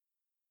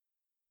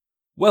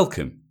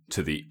Welcome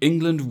to the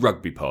England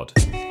Rugby Pod.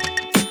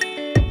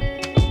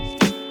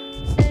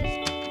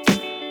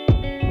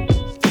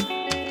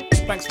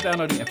 Thanks for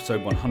downloading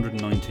episode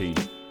 119.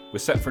 We're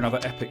set for another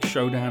epic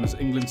showdown as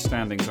England's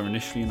standings are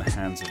initially in the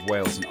hands of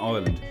Wales and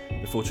Ireland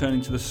before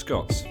turning to the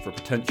Scots for a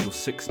potential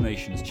Six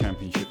Nations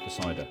Championship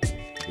decider.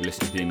 You're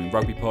listening to the England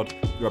Rugby Pod,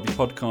 the rugby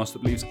podcast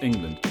that believes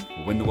England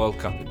will win the World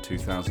Cup in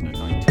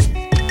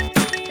 2019.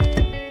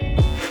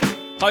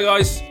 Hi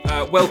guys,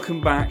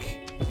 welcome back.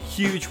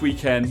 Huge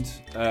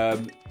weekend,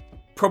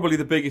 probably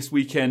the biggest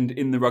weekend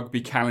in the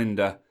rugby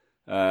calendar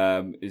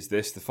is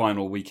this, the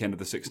final weekend of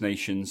the Six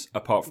Nations,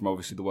 apart from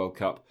obviously the World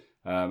Cup.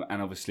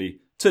 And obviously,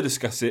 to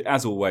discuss it,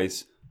 as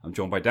always, I'm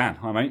joined by Dan.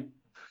 Hi, mate.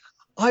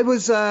 I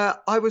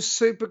was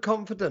super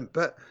confident,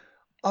 but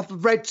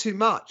I've read too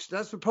much.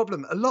 That's the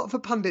problem. A lot of the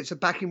pundits are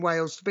backing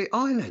Wales to beat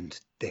Ireland,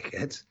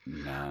 dickheads.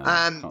 No,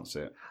 can't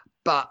see it.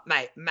 But,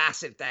 mate,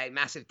 massive day.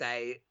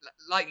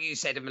 Like you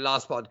said in the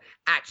last pod,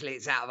 actually,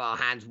 it's out of our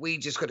hands. We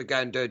just got to go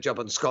and do a job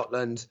on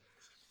Scotland,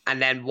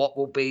 and then what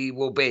will be,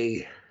 will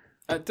be.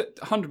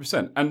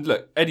 100%. And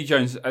look, Eddie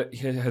Jones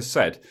has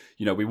said,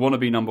 we want to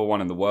be number one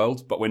in the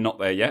world, but we're not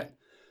there yet.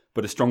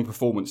 But a strong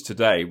performance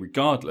today,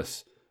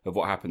 regardless of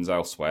what happens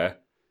elsewhere,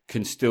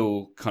 can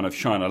still kind of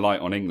shine a light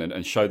on England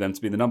and show them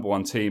to be the number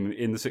one team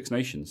in the Six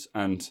Nations.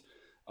 And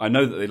I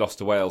know that they lost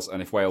to Wales,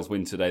 and if Wales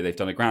win today, they've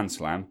done a Grand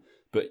Slam.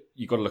 But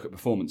you've got to look at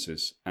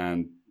performances.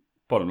 And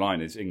bottom line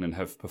is England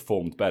have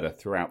performed better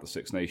throughout the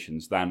Six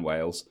Nations than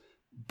Wales,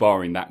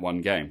 barring that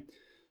one game.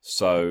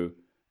 So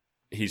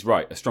he's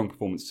right. A strong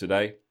performance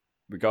today,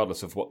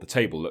 regardless of what the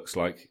table looks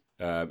like.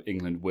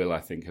 England will, I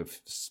think, have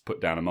put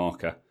down a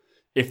marker,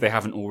 if they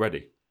haven't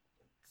already.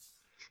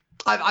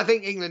 I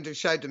think England have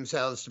showed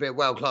themselves to be a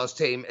world-class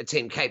team, a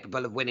team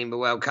capable of winning the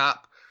World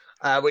Cup.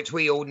 Which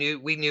we all knew.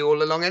 We knew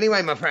all along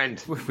anyway, my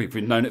friend. We've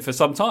been known it for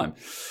some time.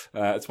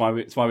 That's why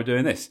we're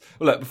doing this.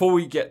 Well, look, before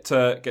we get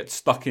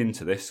stuck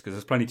into this, because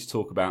there's plenty to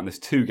talk about, and there's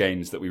two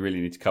games that we really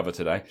need to cover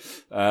today.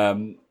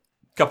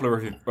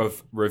 Couple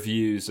of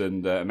reviews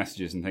and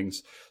messages and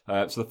things.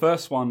 So the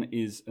first one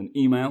is an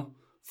email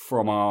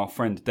from our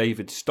friend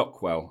David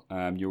Stockwell.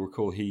 You'll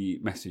recall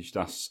he messaged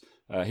us.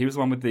 He was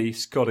the one with the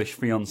Scottish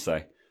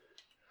fiancée.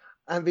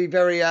 And the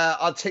very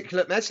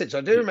articulate message.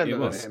 I do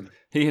remember him.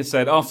 He has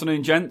said,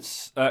 "Afternoon,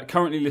 gents.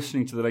 Currently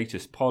listening to the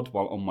latest pod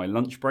while on my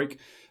lunch break.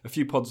 A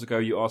few pods ago,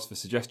 you asked for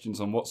suggestions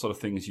on what sort of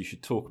things you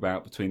should talk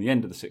about between the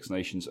end of the Six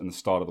Nations and the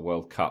start of the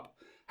World Cup.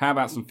 How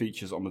about some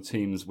features on the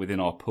teams within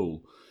our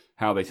pool?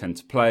 How they tend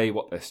to play,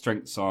 what their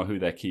strengths are, who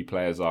their key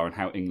players are, and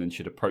how England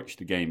should approach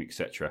the game,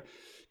 etc.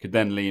 Could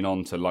then lean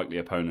on to likely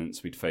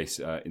opponents we'd face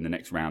in the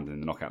next round and in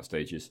the knockout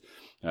stages.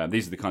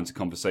 These are the kinds of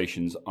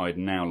conversations I'd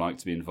now like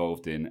to be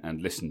involved in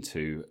and listen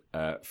to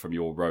from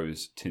your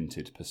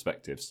rose-tinted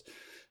perspectives.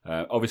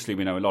 Obviously,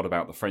 we know a lot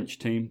about the French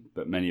team,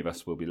 but many of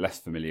us will be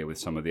less familiar with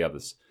some of the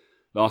others.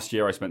 Last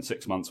year, I spent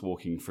 6 months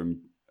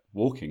from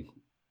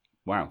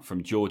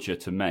Georgia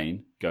to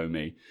Maine, go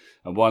me,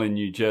 and while in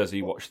New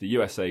Jersey, watched the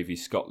USA v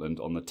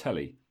Scotland on the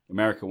telly.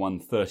 America won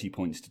 30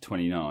 points to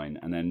 29,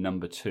 and then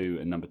number 2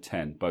 and number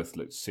 10 both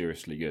looked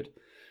seriously good.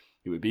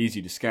 It would be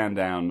easy to scan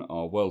down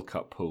our World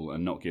Cup pool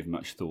and not give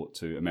much thought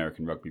to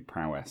American rugby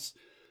prowess.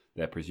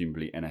 They're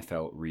presumably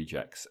NFL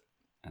rejects,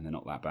 and they're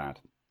not that bad."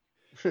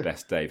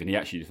 Best Dave. And he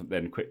actually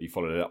then quickly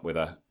followed it up with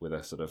a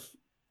sort of,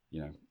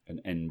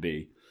 an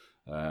NB.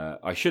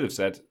 I should have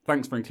said,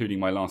 "Thanks for including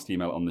my last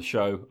email on the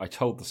show. I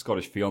told the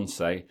Scottish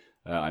fiancée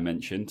I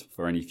mentioned,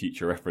 for any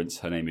future reference,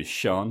 her name is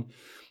Sean,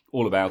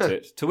 all about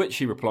it, to which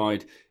she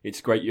replied, 'It's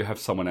great you have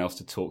someone else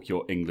to talk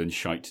your England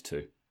shite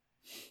to.'"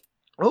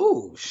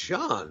 Oh,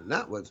 Sean,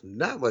 that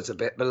was a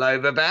bit below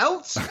the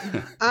belt.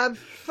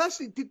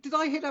 Firstly, did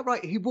I hear that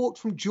right? He walked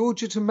from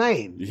Georgia to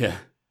Maine. Yeah.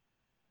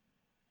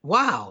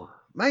 Wow,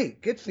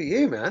 mate, good for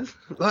you, man.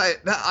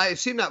 Like that, I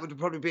assume that would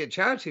probably be a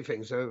charity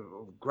thing.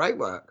 So great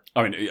work.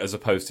 I mean, as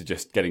opposed to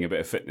just getting a bit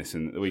of fitness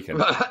in the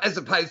weekend, as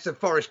opposed to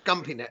Forrest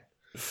Gumping it.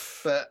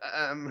 But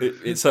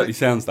it certainly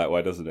sounds that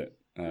way, doesn't it?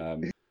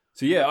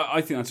 So yeah,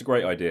 I think that's a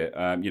great idea.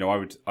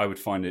 I would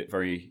find it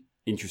very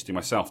interesting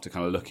myself to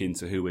kind of look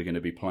into who we're going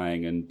to be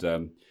playing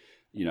and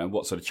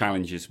what sort of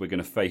challenges we're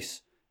going to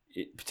face,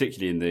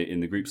 particularly in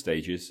the group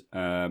stages.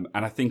 And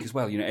I think as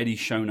well, Eddie's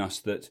shown us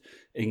that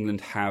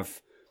England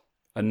have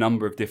a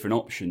number of different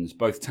options,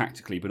 both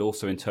tactically but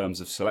also in terms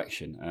of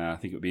selection. I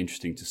think it would be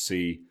interesting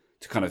to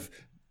kind of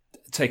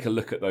take a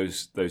look at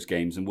those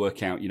games and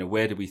work out,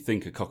 where do we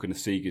think a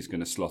Cokanasiga is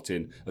going to slot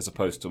in as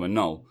opposed to a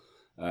Null,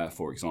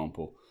 for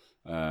example.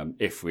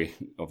 If we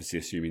obviously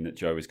assuming that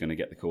Joe is going to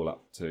get the call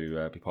up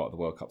to be part of the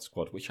World Cup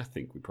squad, which I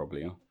think we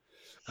probably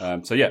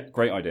are. So yeah,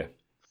 great idea.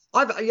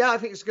 I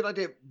think it's a good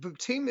idea. The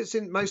team that's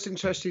most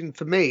interesting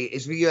for me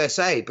is the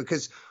USA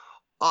because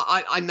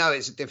I know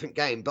it's a different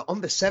game, but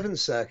on the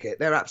Sevens circuit,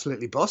 they're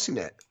absolutely bossing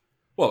it.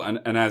 Well,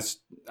 and as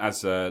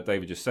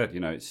David just said,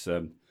 it's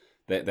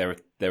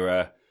they're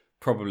a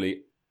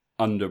probably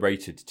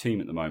underrated team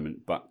at the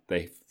moment, but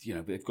they've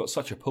got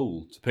such a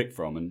pool to pick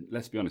from, and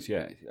let's be honest,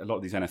 a lot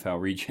of these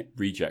NFL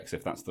rejects,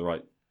 if that's the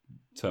right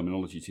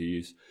terminology to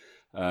use,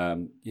 Yeah,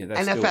 they're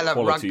NFL still are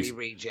quality, rugby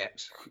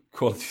rejects.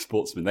 quality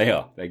sportsmen. They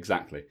are,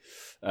 exactly.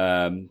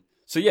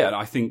 So yeah,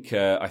 I think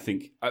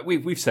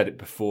we've said it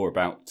before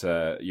about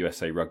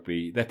USA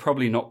Rugby. They're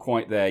probably not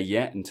quite there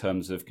yet in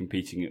terms of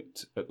competing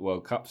at the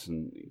World Cups,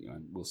 and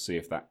we'll see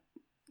if that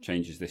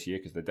changes this year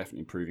because they're definitely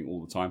improving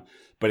all the time.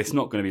 But it's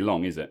not going to be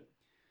long, is it?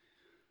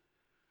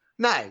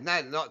 No,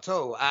 not at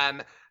all.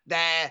 I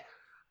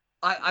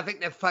think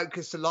they're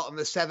focused a lot on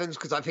the sevens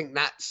because I think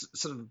that's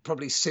sort of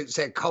probably suits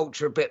their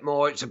culture a bit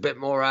more. It's a bit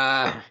more,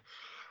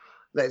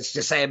 let's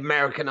just say,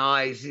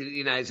 Americanized.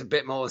 It's a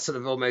bit more sort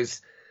of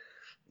almost,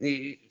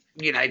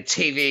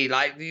 TV.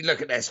 Like you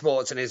look at their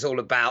sports and it's all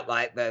about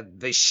like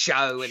the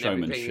show and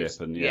everything.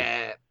 And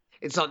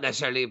it's not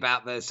necessarily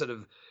about the sort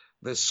of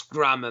the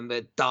scrum and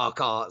the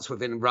dark arts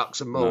within rucks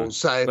and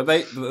mauls. No. So, but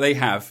they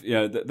have,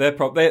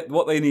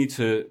 what they need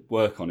to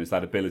work on is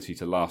that ability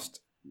to last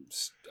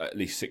at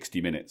least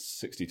 60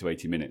 to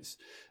 80 minutes.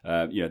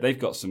 They've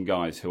got some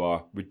guys who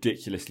are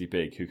ridiculously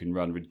big, who can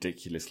run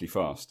ridiculously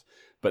fast,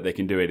 but they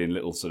can do it in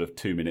little sort of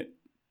 2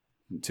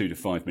 to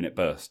 5 minute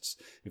bursts.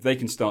 If they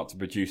can start to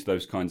produce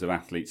those kinds of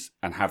athletes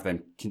and have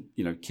them,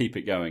 keep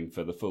it going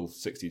for the full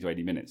 60 to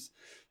 80 minutes,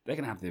 they're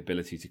going to have the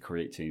ability to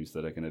create teams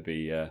that are going to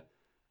be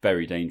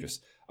very dangerous.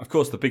 Of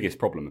course, the biggest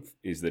problem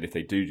is that if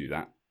they do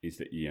that, is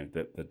that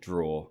the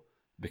draw,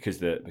 because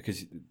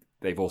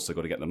they've also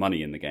got to get the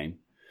money in the game.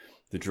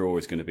 The draw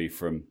is going to be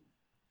from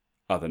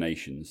other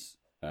nations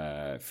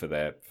for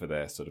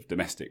their sort of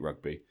domestic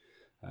rugby.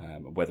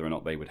 Whether or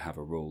not they would have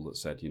a rule that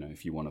said,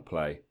 if you want to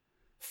play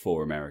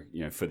for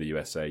America, for the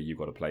USA, you've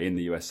got to play in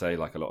the USA,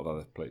 like a lot of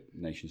other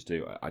nations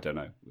do. I don't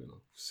know.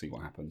 We'll see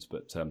what happens,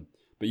 but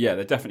yeah,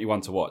 they're definitely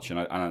one to watch.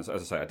 And as I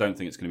say, I don't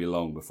think it's going to be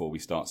long before we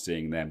start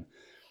seeing them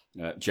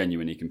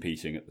genuinely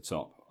competing at the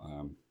top.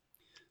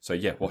 So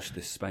yeah, watch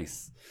this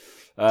space.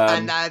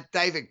 And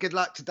David, good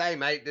luck today,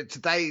 mate.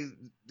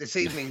 This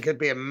evening could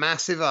be a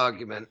massive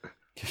argument.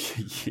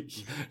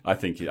 I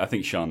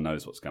think Sean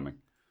knows what's coming.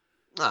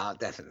 Oh,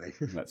 definitely.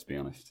 Let's be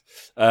honest.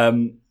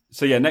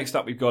 So yeah, next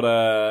up we've got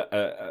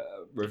a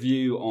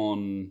review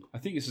on. I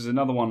think this is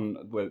another one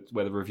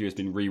where the review has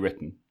been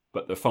rewritten,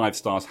 but the 5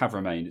 stars have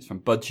remained. It's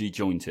from Budgie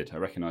Jointed. I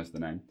recognise the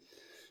name.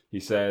 He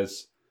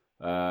says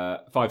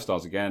 5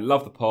 stars again.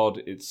 Love the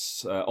pod.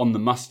 It's on the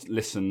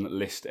must-listen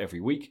list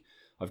every week.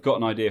 I've got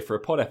an idea for a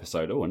pod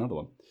episode. Oh, another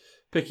one.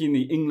 Picking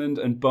the England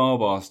and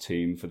Barbars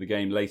team for the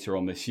game later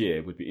on this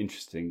year would be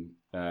interesting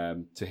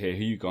to hear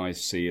who you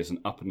guys see as an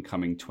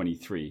up-and-coming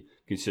 23,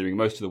 considering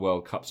most of the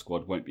World Cup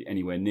squad won't be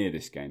anywhere near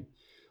this game.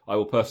 I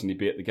will personally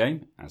be at the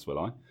game, as will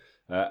I,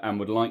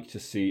 and would like to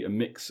see a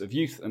mix of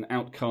youth and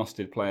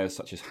outcasted players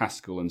such as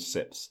Haskell and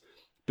Sips.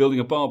 Building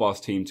a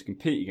Barbars team to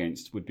compete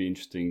against would be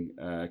interesting,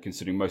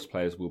 considering most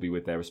players will be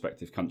with their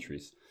respective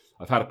countries.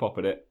 I've had a pop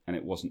at it, and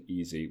it wasn't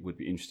easy. Would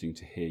be interesting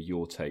to hear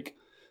your take.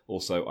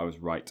 Also, I was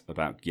right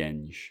about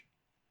Genge.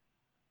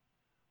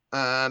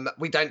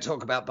 We don't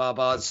talk about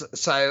Barbars.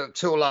 So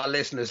to all our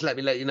listeners, let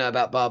you know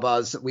about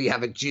Barbars. We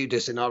have a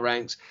Judas in our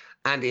ranks.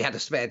 Andy had a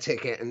spare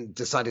ticket and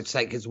decided to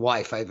take his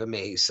wife over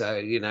me.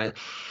 So,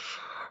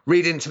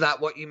 read into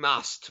that what you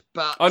must.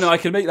 But I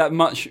can make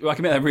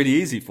that really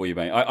easy for you,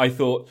 mate. I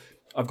thought,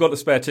 I've got a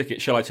spare ticket,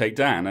 shall I take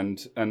Dan?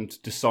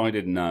 And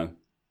decided no.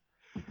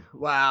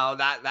 Wow,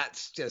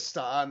 that's just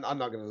I'm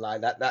not going to lie,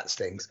 that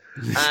stings.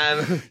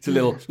 It's a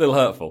little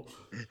hurtful.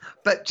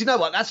 But do you know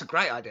what? That's a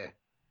great idea.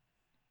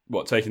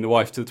 What, taking the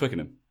wife to the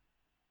Twickenham?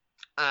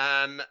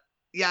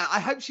 Yeah, I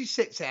hope she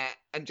sits there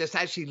and just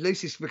actually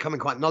Lucy's becoming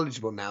quite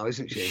knowledgeable now,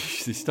 isn't she?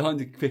 She's starting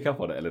to pick up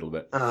on it a little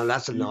bit. Oh,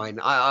 that's annoying.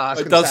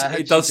 It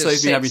does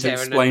save me having to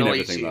explain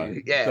everything, though.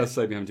 Yeah. It does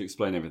save me having to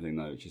explain everything,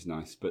 though, which is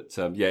nice. But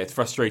yeah, it's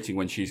frustrating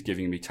when she's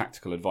giving me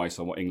tactical advice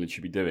on what England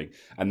should be doing,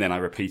 and then I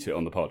repeat it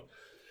on the pod.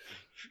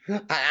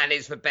 And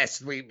it's the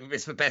best.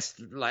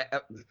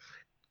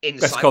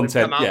 Insight best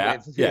content.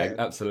 Yeah,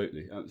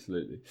 absolutely.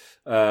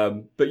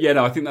 But yeah,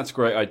 no, I think that's a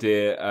great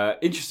idea.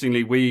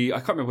 Interestingly, I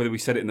can't remember whether we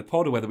said it in the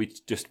pod or whether we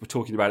just were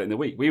talking about it in the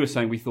week. We were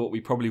saying we thought we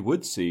probably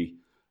would see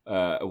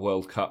a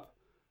World Cup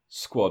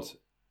squad,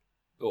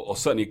 or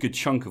certainly a good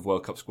chunk of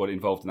World Cup squad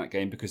involved in that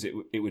game, because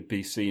it would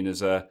be seen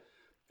as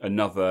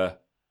another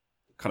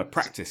kind of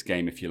practice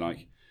game, if you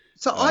like.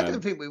 So I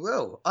don't think we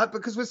will,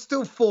 because we're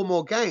still 4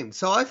 more games.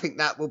 So I think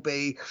that will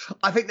be.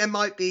 I think there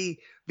might be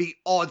the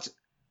odd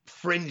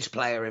fringe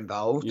player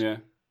involved. Yeah.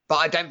 But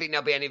I don't think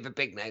there'll be any of the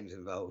big names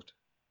involved.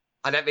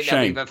 I don't think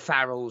there'll be the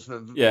Farrells.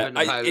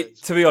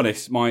 To be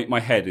honest, my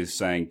head is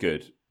saying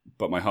good,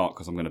 but my heart,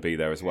 because I'm going to be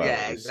there as well,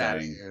 is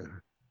saying,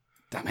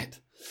 damn it.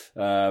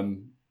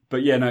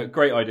 But yeah, no,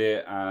 great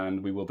idea,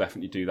 and we will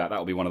definitely do that.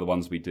 That'll be one of the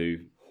ones we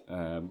do.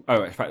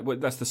 In fact,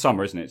 that's the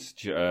summer, isn't it? It's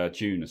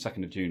June, the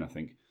 2nd of June, I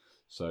think.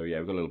 So yeah,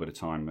 we've got a little bit of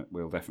time.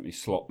 We'll definitely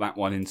slot that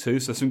one in too.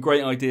 So some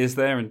great ideas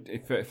there. And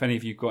if any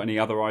of you've got any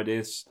other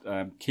ideas,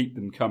 keep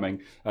them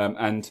coming.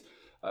 And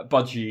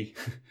Budgie,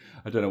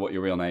 I don't know what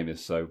your real name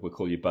is, so we'll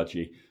call you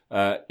Budgie.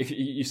 if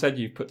you said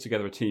you've put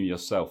together a team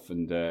yourself,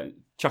 and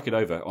chuck it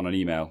over on an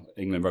email,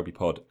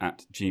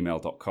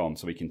 englandrugbypod@gmail.com,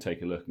 so we can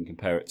take a look and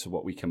compare it to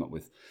what we come up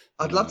with.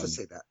 I'd love to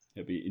see that.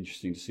 It'd be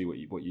interesting to see what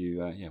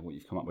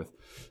you've come up with.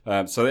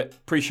 So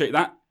appreciate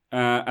that.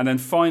 And then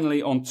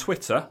finally on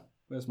Twitter,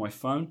 where's my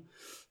phone?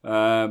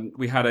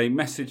 We had a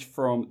message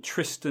from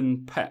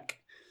Tristan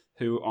Peck,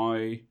 who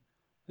I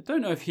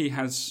don't know if he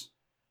has.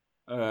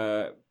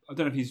 I don't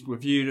know if he's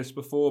reviewed us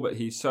before, but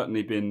he's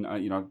certainly been.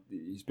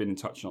 He's been in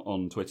touch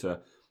on Twitter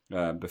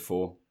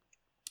before,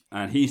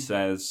 and he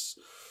says,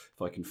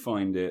 if I can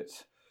find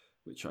it,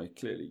 which I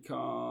clearly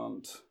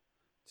can't.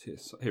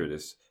 Here it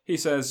is. He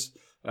says.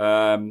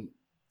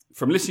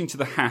 From listening to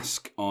the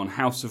Hask on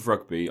House of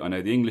Rugby, I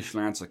know the English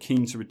lads are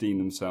keen to redeem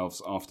themselves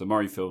after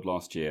Murrayfield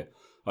last year.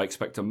 I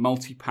expect a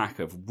multi-pack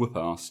of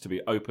whoop-ass to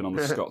be open on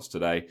the Scots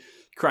today.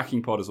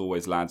 Cracking pod as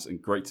always, lads,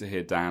 and great to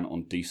hear Dan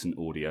on decent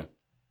audio.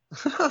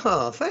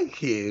 Oh,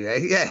 thank you.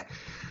 Yeah.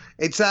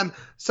 It's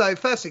so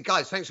firstly,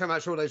 guys, thanks very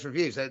much for all those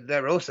reviews.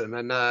 They're awesome,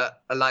 and I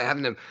like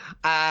having them.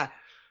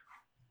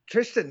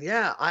 Tristan,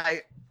 yeah,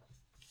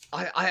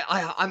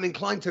 I'm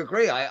inclined to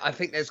agree. I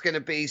think there's going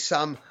to be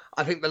some.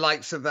 I think the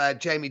likes of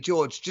Jamie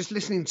George, just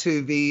listening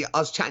to I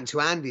was chatting to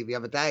Andy the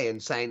other day and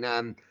saying,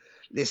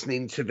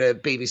 listening to the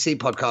BBC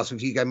podcast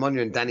with Hugo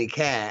Monyer and Danny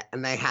Kerr,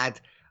 and they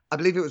had, I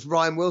believe it was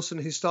Ryan Wilson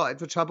who started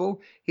for trouble.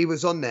 He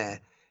was on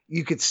there.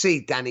 You could see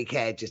Danny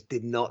Kerr just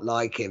did not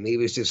like him. He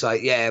was just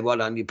like, yeah, well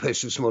done, you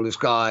pushed the smallest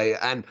guy.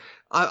 And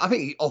I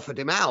think he offered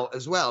him out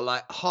as well,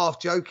 like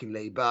half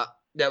jokingly, but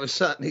there was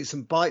certainly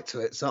some bite to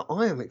it. So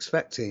I am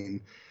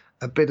expecting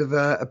a bit of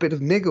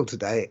niggle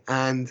today,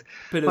 and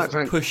a bit of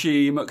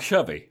pushy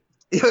McShovey.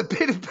 Yeah, a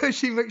bit of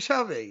pushy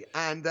McShovey,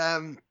 and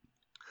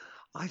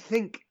I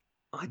think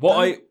what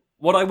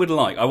I would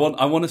like. I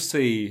want to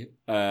see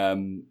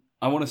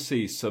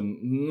some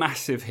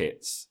massive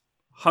hits,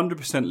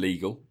 100%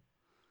 legal.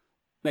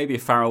 Maybe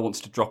if Farrell wants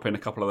to drop in a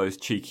couple of those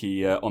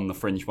cheeky on the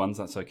fringe ones,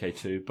 that's okay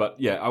too. But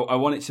yeah, I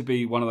want it to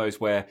be one of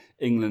those where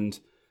England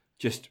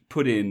just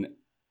put in,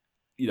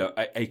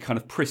 a kind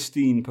of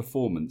pristine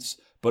performance,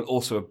 but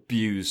also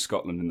abuse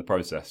Scotland in the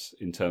process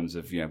in terms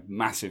of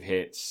massive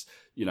hits,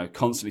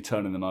 constantly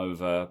turning them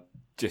over,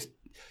 just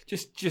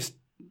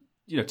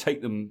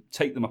take them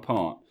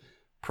apart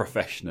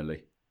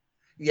professionally.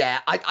 Yeah,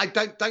 I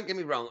don't get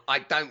me wrong.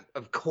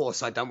 Of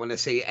course I don't want to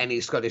see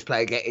any Scottish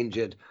player get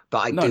injured, but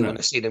I do want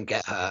to see them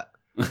get hurt.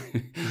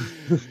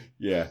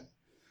 Yeah.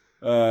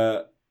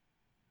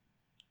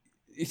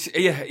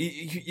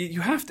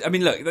 You have to. I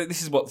mean, look,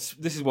 this is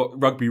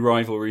what rugby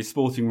rivalries,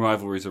 sporting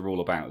rivalries are all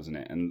about, isn't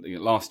it? And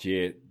last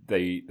year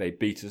they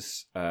beat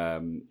us.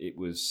 It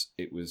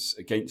was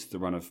against the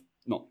run of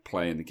not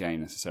playing the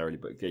game necessarily,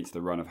 but against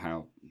the run of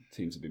how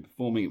teams have been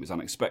performing. It was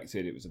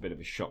unexpected. It was a bit of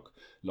a shock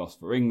loss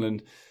for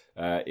England.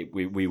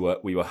 We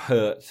were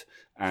hurt,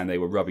 and they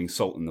were rubbing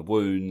salt in the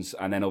wounds.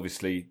 And then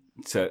obviously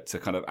to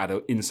kind of add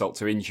an insult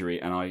to injury.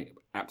 And I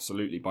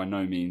absolutely by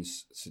no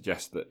means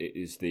suggest that it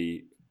is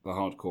the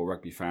hardcore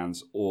rugby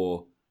fans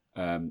or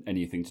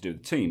anything to do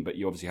with the team, but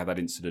you obviously had that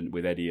incident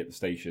with Eddie at the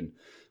station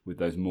with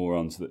those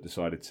morons that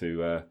decided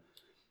to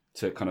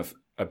kind of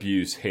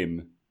abuse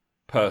him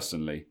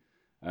personally,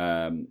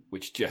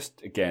 which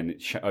just again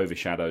it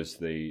overshadows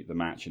the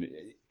match. And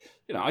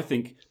I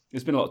think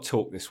there's been a lot of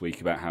talk this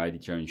week about how Eddie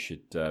Jones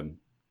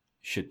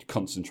should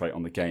concentrate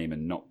on the game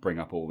and not bring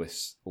up all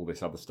this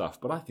other stuff.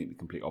 But I think the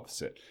complete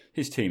opposite.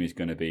 His team is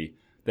going to be.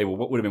 They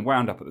would have been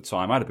wound up at the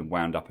time. I'd have been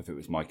wound up if it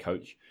was my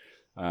coach.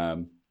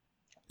 And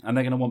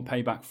they're going to want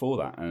payback for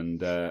that,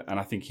 and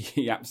I think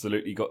he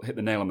absolutely hit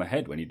the nail on the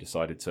head when he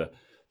decided to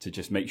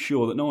just make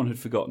sure that no one had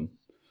forgotten.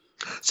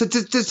 So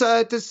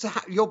does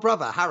your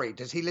brother Harry,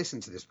 does he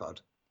listen to this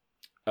pod?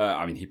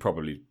 I mean, he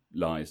probably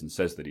lies and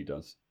says that he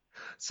does.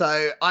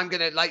 So I'm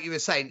going to, like you were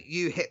saying,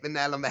 you hit the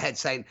nail on the head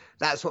saying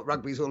that's what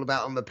rugby's all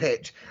about on the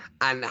pitch.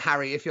 And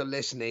Harry, if you're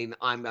listening,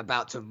 I'm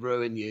about to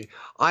ruin you.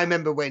 I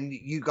remember when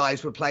you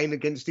guys were playing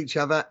against each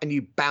other and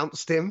you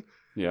bounced him.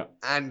 Yeah.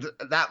 And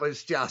that's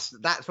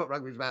what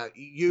rugby's about.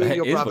 You and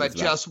your brother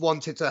just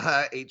wanted to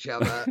hurt each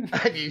other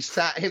and you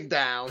sat him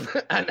down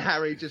and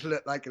Harry just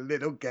looked like a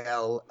little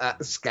girl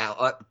at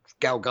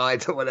Girl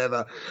Guide or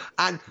whatever.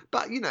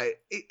 But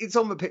it's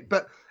on the pitch.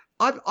 But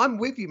I'm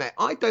with you, mate.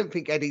 I don't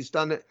think Eddie's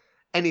done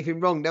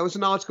anything wrong. There was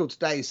an article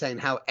today saying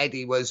how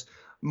Eddie was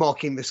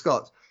mocking the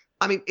Scots.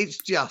 I mean, it's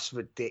just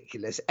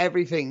ridiculous.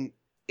 Everything.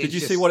 Did you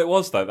see what it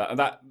was though?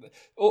 That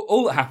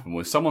all that happened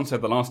was someone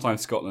said the last time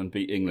Scotland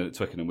beat England at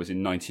Twickenham was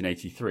in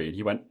 1983, and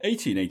he went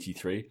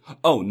 1883.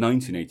 Oh,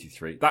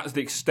 1983. That's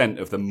the extent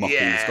of the mocking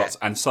the Scots,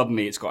 and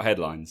suddenly it's got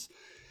headlines.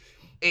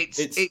 It's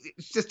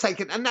just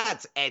taken, and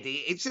that's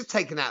Eddie. It's just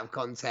taken out of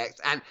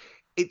context, and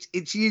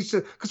it's used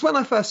to. Because when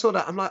I first saw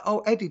that, I'm like, oh,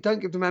 Eddie, don't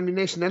give them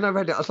ammunition. Then I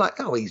read it, I was like,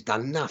 oh, he's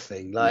done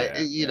nothing. Like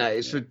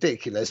it's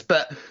ridiculous.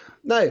 But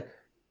no,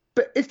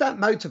 but if that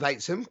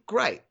motivates him,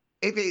 great.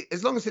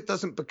 As long as it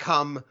doesn't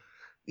become,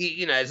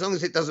 as long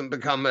as it doesn't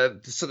become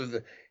a sort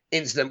of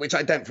incident, which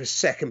I don't for a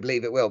second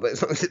believe it will, but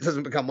as long as it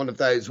doesn't become one of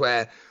those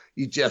where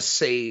you just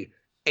see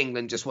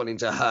England just wanting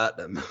to hurt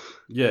them.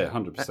 Yeah,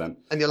 100%.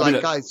 And you're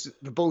like, guys,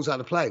 the ball's out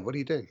of play. What are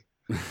you doing?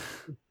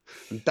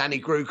 And Danny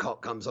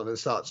Grucock comes on and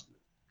starts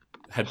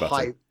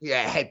headbutting.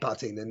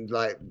 Headbutting and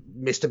like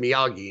Mr.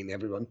 Miyagi and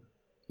everyone.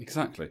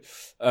 Exactly.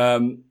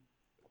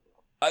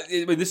 I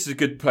mean, this is a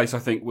good place. I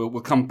think we'll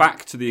come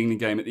back to the England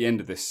game at the end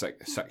of this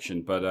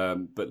section, but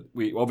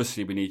we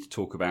need to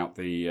talk about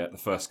the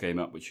first game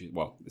up, which is,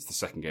 well, it's the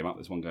second game up.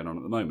 There's one going on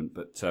at the moment,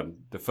 but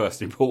the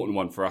first important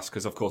one for us,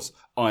 because of course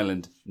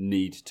Ireland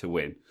need to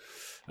win.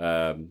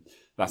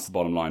 That's the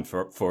bottom line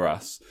for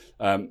us.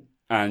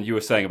 And you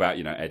were saying about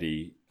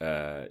Eddie,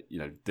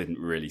 didn't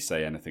really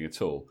say anything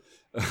at all.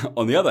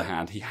 On the other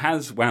hand, he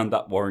has wound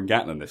up Warren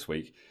Gatland this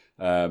week.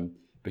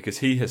 Because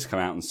he has come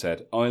out and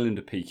said Ireland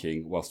are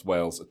peaking whilst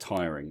Wales are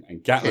tiring.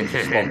 And Gatland's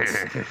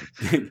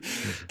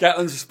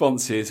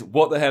response is,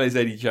 what the hell is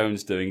Eddie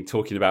Jones doing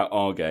talking about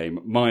our game?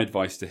 My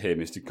advice to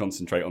him is to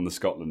concentrate on the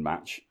Scotland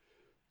match.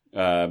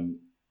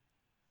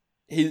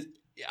 He's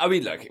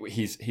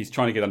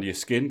trying to get under your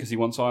skin because he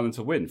wants Ireland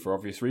to win for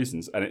obvious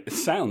reasons. And it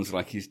sounds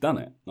like he's done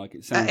it. Like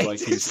it sounds like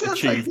he's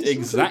achieved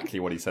exactly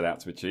what he set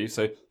out to achieve.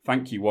 So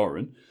thank you,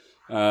 Warren.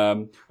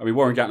 Warren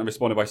Gatland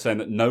responded by saying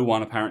that no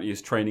one apparently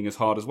is training as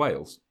hard as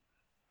Wales.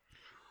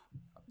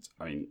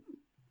 I mean,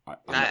 I'm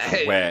not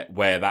sure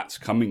where that's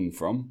coming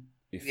from.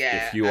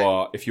 If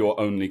you're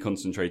only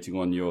concentrating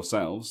on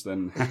yourselves,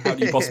 then how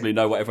do you possibly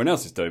know what everyone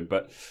else is doing?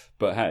 But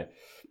hey,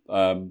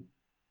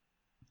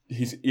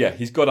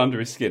 he's got under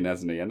his skin,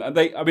 hasn't he? And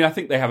I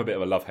think they have a bit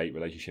of a love-hate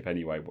relationship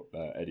anyway,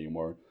 Eddie and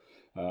Warren.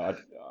 There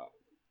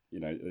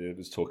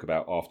was talk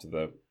about after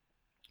the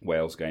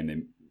Wales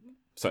game,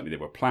 certainly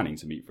they were planning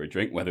to meet for a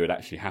drink. Whether it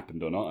actually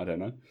happened or not, I don't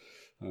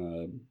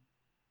know.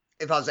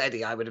 If I was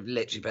Eddie, I would have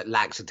literally put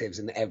laxatives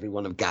in every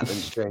one of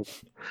Gatland's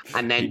drinks.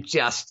 And then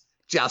just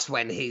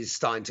when he's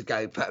starting to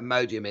go, put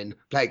Imodium in,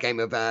 play a game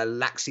of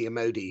Laxi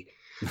Imodi.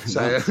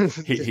 So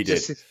he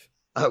did.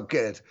 Oh,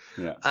 good.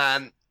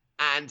 Yeah.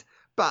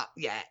 But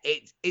yeah,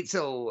 it's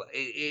all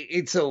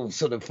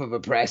sort of for the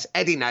press.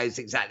 Eddie knows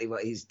exactly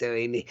what he's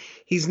doing.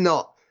 He's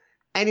not.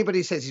 Anybody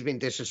who says he's been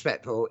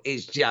disrespectful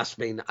is just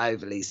being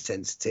overly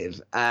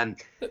sensitive.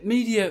 But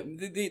media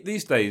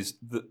these days,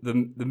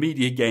 the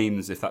media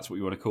games, if that's what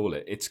you want to call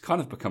it, it's kind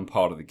of become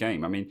part of the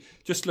game. I mean,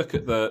 just look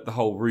at the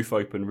whole roof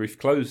open, roof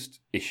closed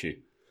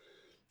issue.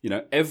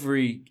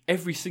 Every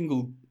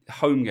single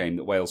home game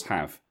that Wales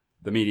have,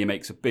 the media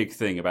makes a big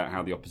thing about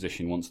how the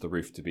opposition wants the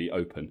roof to be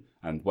open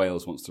and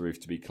Wales wants the roof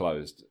to be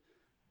closed.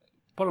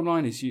 Bottom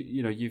line is,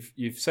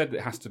 you've said that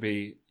it has to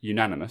be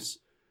unanimous.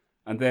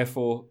 And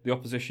therefore, the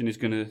opposition is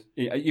going to...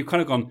 You've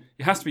kind of gone,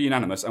 it has to be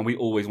unanimous and we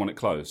always want it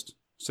closed.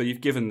 So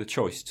you've given the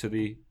choice to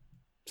the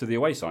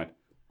away side.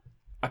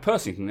 I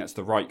personally think that's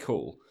the right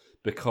call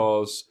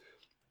because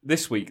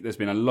this week there's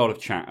been a lot of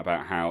chat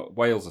about how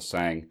Wales are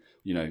saying,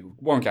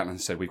 Warren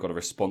Gatland said we've got a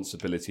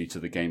responsibility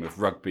to the game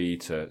of rugby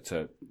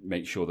to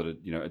make sure that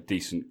a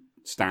decent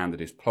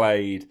standard is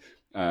played.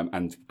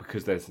 And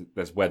because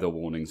there's weather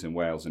warnings in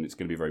Wales and it's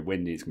going to be very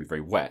windy, it's going to be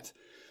very wet.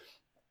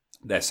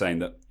 They're saying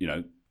that,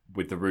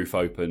 with the roof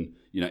open,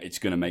 it's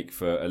going to make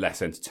for a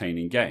less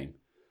entertaining game.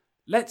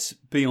 Let's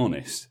be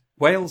honest.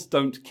 Wales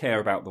don't care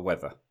about the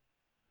weather.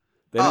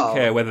 They don't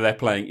care whether they're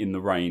playing in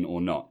the rain or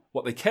not.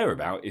 What they care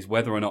about is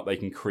whether or not they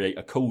can create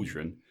a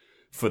cauldron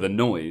for the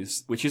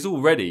noise, which is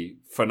already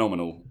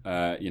phenomenal,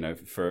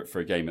 for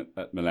a game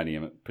at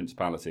Millennium at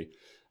Principality.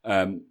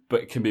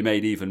 But it can be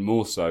made even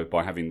more so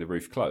by having the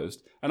roof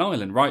closed. And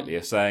Ireland rightly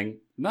are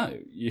saying, no,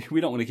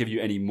 we don't want to give you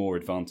any more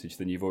advantage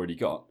than you've already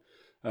got.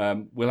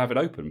 We'll have it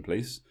open,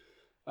 please.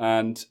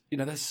 And,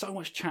 there's so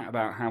much chat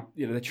about how,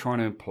 they're trying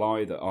to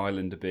imply that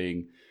Ireland are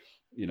being,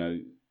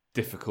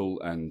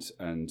 difficult and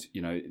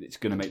it's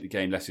going to make the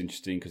game less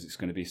interesting because it's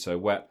going to be so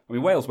wet. I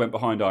mean, Wales went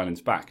behind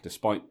Ireland's back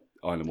despite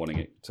Ireland wanting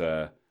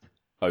it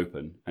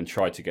open and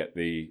tried to get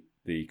the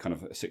kind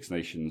of Six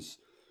Nations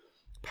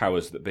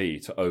powers that be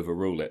to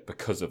overrule it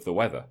because of the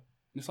weather.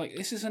 It's like,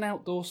 this is an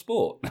outdoor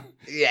sport.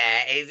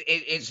 Yeah,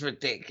 it's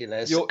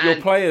ridiculous. Your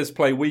players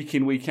play week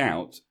in, week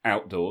out,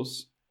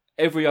 outdoors.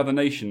 Every other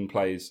nation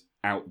plays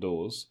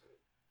outdoors.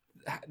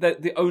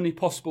 The only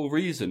possible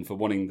reason for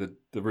wanting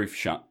the roof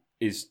shut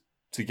is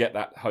to get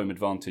that home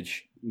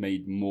advantage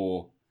made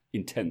more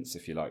intense,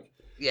 if you like.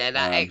 Yeah,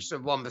 that extra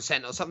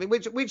 1% or something,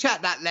 which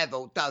at that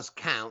level does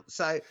count.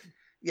 So,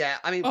 yeah,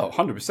 I mean...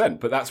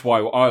 100%. But that's why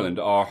Ireland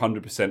are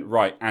 100%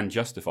 right and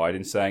justified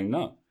in saying,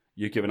 no,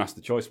 you've given us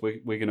the choice. We're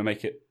going to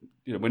make it...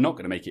 we're not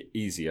going to make it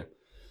easier.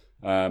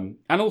 And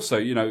also,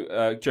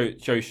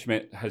 Joe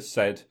Schmidt has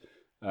said,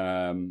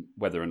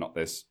 whether or not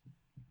there's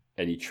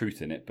any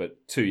truth in it,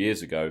 but 2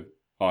 years ago,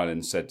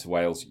 Ireland said to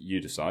Wales, you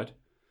decide.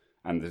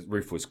 And the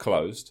roof was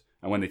closed.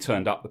 And when they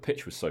turned up, the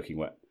pitch was soaking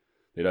wet.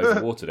 They'd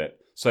overwatered it.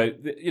 So,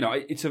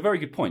 it's a very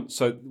good point.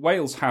 So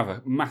Wales have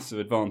a massive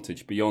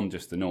advantage beyond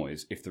just the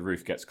noise if the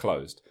roof gets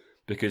closed,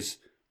 because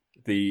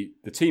the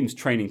teams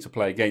training to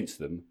play against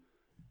them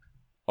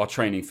are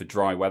training for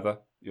dry weather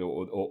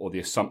or the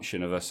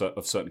assumption of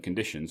certain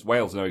conditions.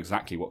 Wales know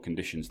exactly what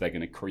conditions they're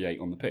going to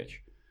create on the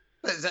pitch.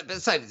 But so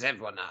does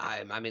everyone at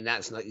home. I mean,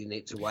 that's not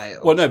unique to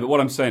Wales. Well, no, but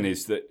what I'm saying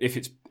is that if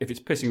it's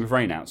pissing with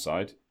rain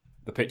outside,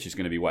 the pitch is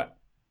going to be wet.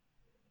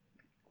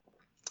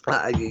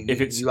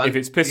 If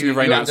it's pissing with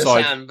rain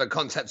outside, understand the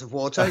concept of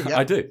water. Yeah.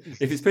 I do.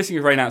 If it's pissing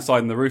with rain outside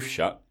and the roof's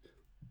shut,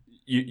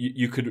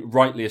 you could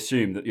rightly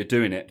assume that you're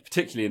doing it,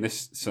 particularly in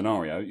this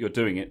scenario, you're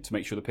doing it to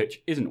make sure the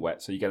pitch isn't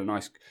wet, so you get a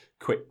nice,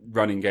 quick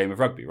running game of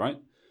rugby, right?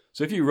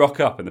 So if you rock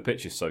up and the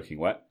pitch is soaking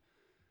wet,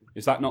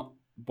 is that not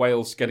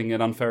Wales getting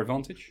an unfair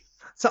advantage?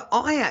 So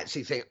I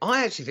actually think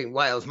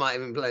Wales might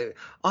even play.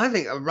 I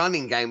think a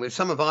running game with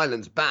some of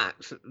Ireland's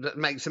backs that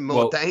makes them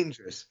more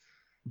dangerous.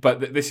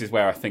 But this is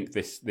where I think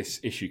this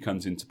issue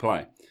comes into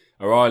play.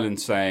 Are Ireland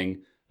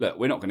saying, look,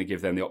 we're not going to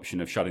give them the option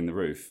of shutting the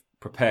roof,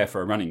 prepare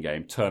for a running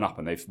game, turn up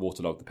and they've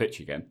waterlogged the pitch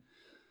again.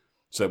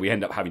 So we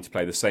end up having to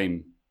play the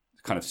same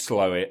kind of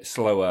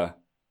slower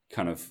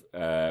kind of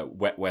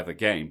wet weather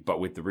game,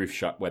 but with the roof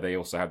shut where they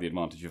also have the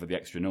advantage of the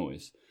extra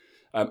noise.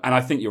 And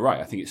I think you're right.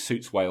 I think it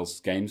suits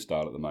Wales' game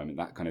style at the moment.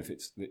 That kind of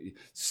it's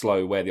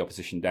slow, wear the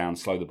opposition down,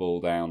 slow the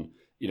ball down.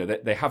 You know,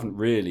 they haven't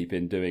really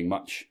been doing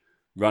much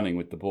running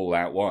with the ball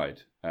out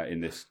wide in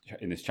this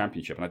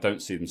championship, and I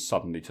don't see them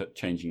suddenly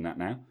changing that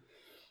now.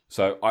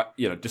 So,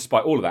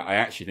 despite all of that, I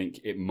actually think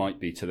it might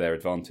be to their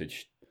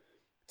advantage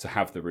to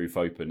have the roof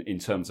open in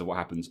terms of what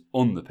happens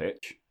on the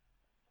pitch.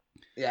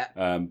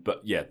 Yeah.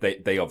 But yeah,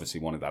 they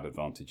obviously wanted that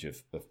advantage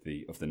of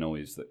the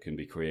noise that can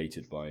be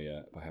created by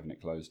having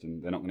it closed,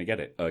 and they're not going to get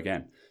it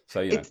again.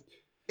 So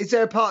is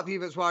there a part of you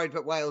that's worried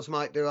that Wales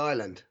might do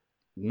Ireland?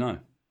 No.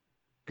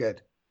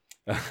 Good.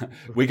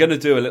 We're going to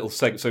do a little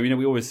segment. So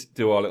we always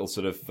do our little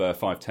sort of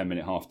 5-10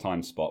 minute half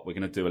time spot. We're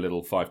going to do a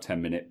little 5-10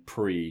 minute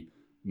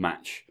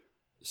pre-match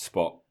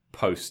spot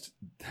post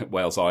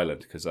Wales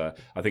Ireland, because I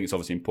think it's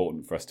obviously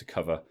important for us to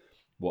cover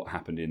what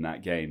happened in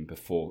that game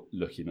before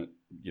looking at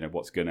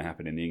what's going to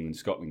happen in the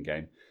England-Scotland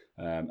game,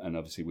 and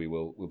obviously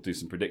we'll do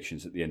some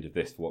predictions at the end of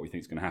this for what we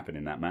think is going to happen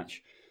in that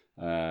match.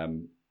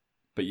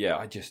 But yeah,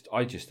 I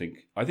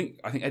think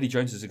Eddie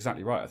Jones is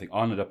exactly right. I think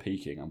Ireland are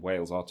peaking and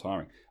Wales are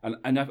tiring,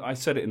 and I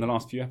said it in the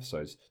last few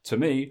episodes. To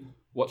me,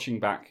 watching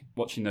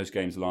those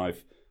games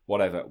live,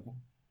 whatever,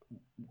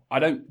 I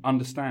don't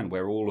understand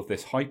where all of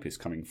this hype is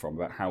coming from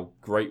about how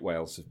great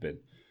Wales have been.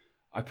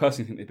 I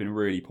personally think they've been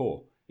really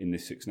poor in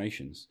this Six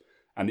Nations.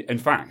 And in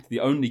fact, the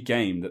only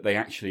game that they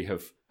actually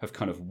have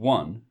kind of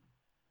won,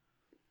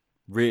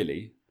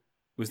 really,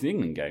 was the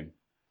England game.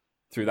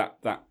 Through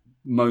that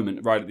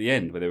moment right at the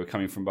end where they were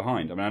coming from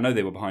behind. I mean, I know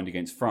they were behind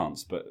against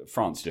France, but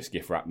France just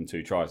gift wrapped them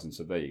 2 tries and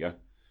said, "There you go.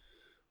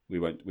 We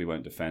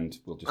won't defend.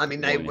 We'll just." I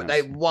mean,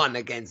 they won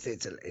against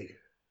Italy.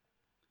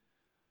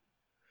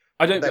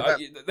 I don't.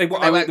 They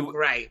weren't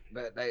great,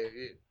 but they.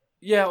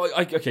 Yeah.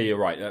 Okay, you're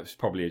right. That's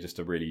probably just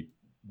a really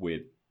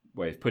weird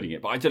way of putting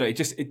it, but I don't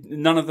know.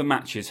 None of the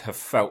matches have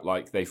felt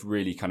like they've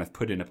really kind of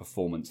put in a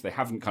performance. They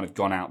haven't kind of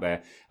gone out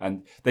there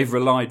and they've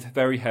relied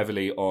very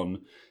heavily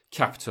on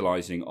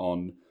capitalising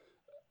on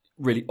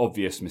really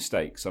obvious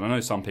mistakes. And I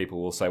know some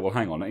people will say, "Well,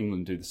 hang on,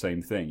 England do the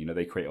same thing.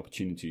 They create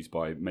opportunities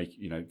by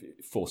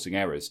forcing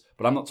errors."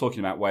 But I'm not talking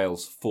about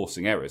Wales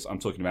forcing errors. I'm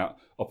talking about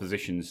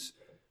oppositions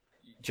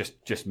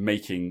just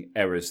making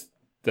errors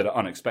that are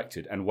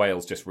unexpected, and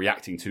Wales just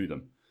reacting to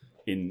them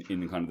in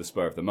kind of the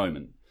spur of the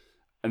moment.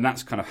 And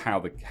that's kind of how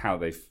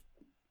they've.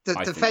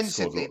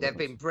 Defensively, they've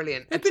been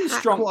brilliant. They've been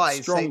strong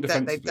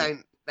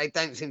defensively. They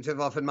don't seem to have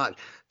offered much.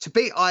 To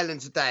beat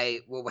Ireland today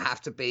will have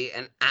to be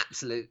an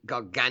absolute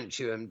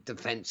gargantuan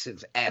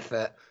defensive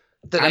effort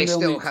that they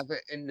still have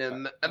it in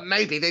them.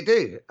 Maybe they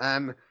do.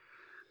 And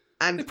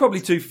they probably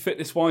do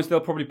fitness-wise. They'll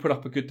probably put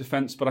up a good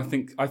defence, but I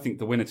think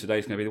the winner today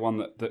is going to be the one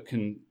that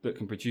can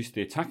produce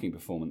the attacking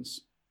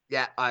performance.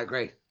 Yeah, I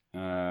agree.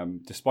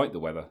 Despite the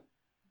weather.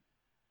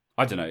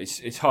 I don't know.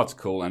 It's hard to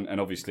call,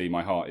 and obviously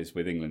my heart is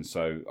with England,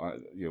 so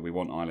we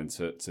want Ireland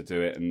to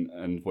do it,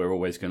 and we're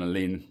always going to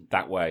lean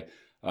that way.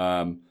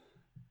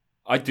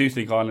 I do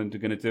think Ireland are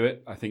going to do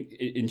it. I think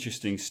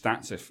interesting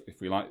stats, if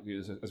we like,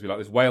 as we like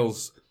this.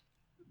 Wales'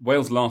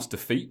 last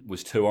defeat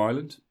was to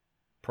Ireland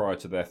prior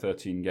to their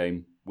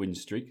 13-game win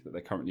streak that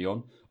they're currently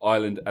on.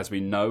 Ireland, as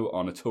we know,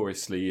 are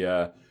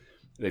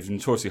they've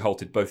notoriously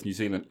halted both New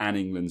Zealand and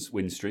England's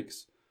win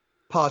streaks.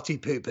 Party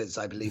poopers,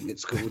 I believe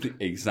it's called.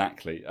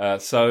 Exactly.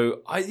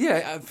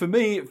 For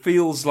me, it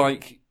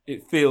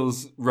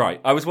feels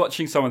right. I was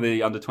watching some of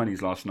the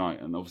under-20s last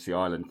night, and obviously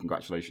Ireland,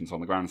 congratulations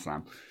on the Grand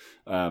Slam.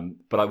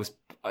 But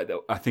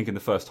I think in the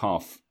first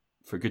half,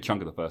 for a good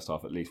chunk of the first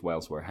half at least,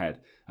 Wales were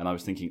ahead. And I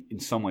was thinking, in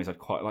some ways, I'd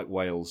quite like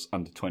Wales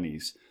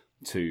under-20s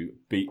to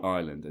beat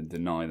Ireland and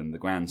deny them the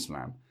Grand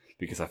Slam.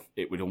 Because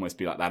it would almost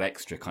be like that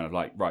extra kind of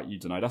like, right, you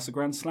denied us a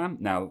Grand Slam,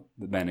 now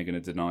the men are going to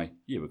deny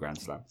you a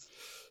Grand Slam.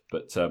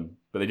 But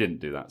they didn't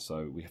do that,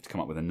 so we have to come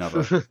up with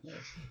another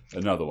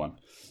one.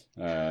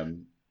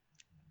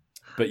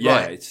 But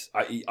yeah, right.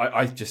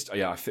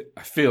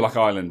 I feel like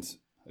Ireland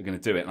are going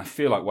to do it, and I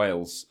feel like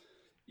Wales.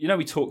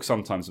 We talk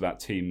sometimes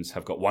about teams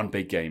have got one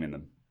big game in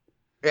them.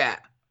 Yeah,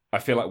 I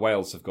feel like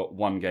Wales have got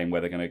one game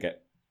where they're going to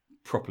get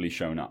properly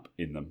shown up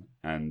in them,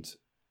 and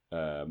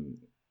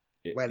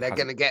where they're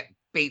going to get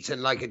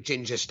beaten like a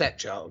ginger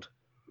stepchild.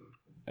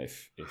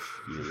 If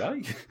you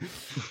like.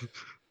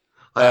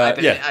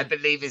 I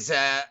believe is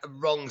a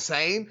wrong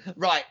saying.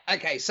 Right.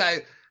 Okay. So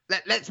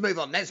let's move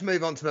on. Let's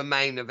move on to the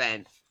main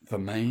event. The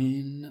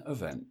main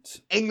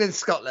event. England,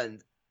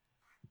 Scotland.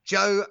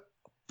 Joe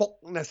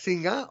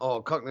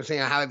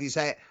Cognasinger, however you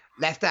say it,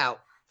 left out.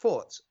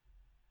 Thoughts?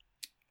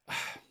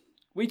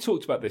 We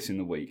talked about this in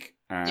the week,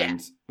 and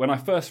when I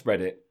first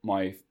read it,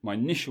 my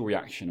initial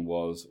reaction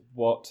was,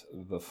 what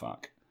the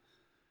fuck?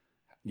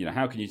 You know,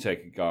 how can you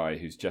take a guy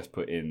who's just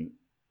put in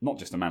not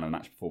just a man of the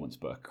match performance,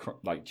 but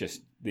like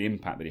just the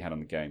impact that he had on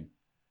the game,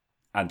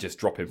 and just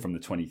drop him from the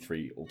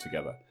 23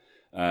 altogether?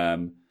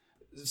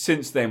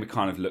 Since then, we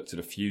kind of looked at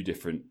a few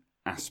different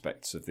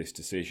aspects of this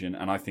decision,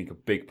 and I think a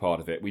big part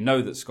of it, we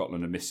know that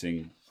Scotland are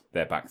missing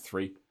their back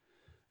three.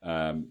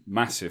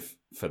 Massive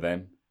for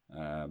them.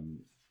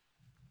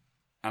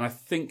 And I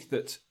think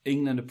that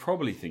England are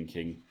probably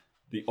thinking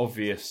the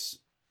obvious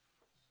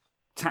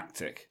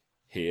tactic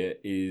here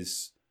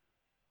is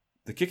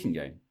the kicking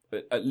game,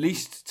 at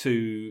least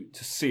to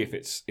see if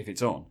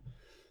it's on.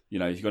 You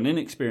know, you've got an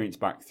inexperienced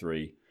back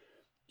three.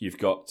 You've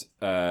got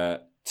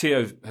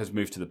Teo has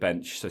moved to the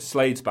bench, so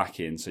Slade's back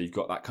in. So you've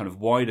got that kind of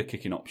wider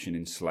kicking option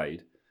in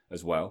Slade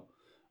as well.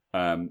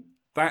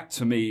 That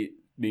to me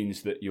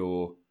means that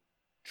you're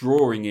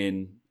drawing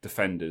in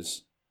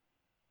defenders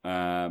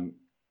and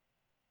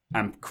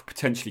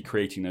potentially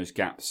creating those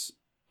gaps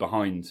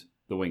behind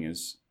the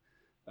wingers.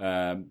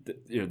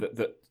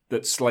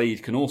 That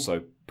Slade can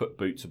also put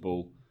boot to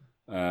ball,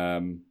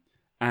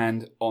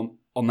 and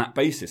on that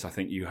basis, I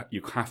think you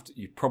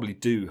probably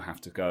do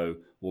have to go.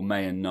 Well,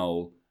 May and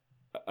Noel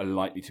are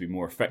likely to be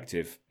more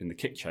effective in the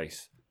kick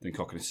chase than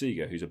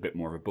Cokanasiga, who's a bit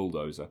more of a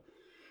bulldozer.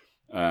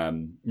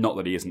 Not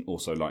that he isn't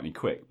also lightning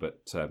quick,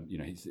 but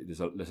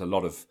there's a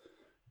lot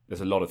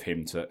of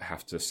him to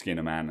have to skin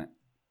a man,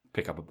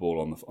 pick up a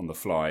ball on the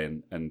fly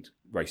and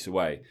race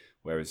away,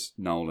 whereas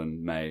Noel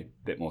and May a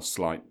bit more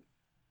slight.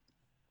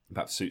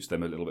 That suits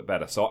them a little bit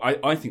better. So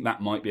I think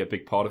that might be a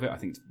big part of it. I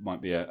think it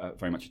might be a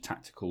very much a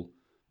tactical.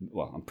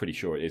 Well, I'm pretty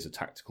sure it is a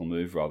tactical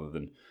move rather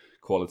than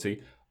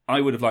quality. I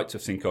would have liked to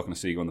have seen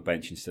Cokanasiga on the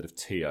bench instead of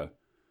Teo,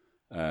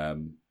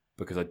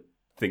 because I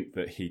think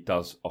that he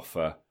does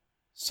offer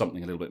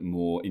something a little bit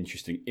more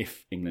interesting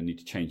if England need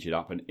to change it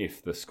up and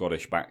if the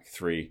Scottish back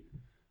three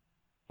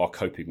are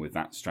coping with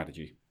that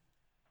strategy.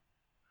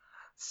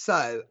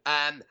 So,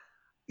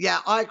 yeah,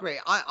 I agree.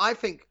 I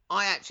think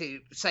I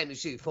actually, same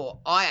as you thought,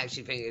 I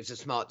actually think it's a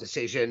smart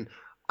decision.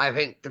 I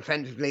think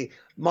defensively,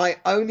 my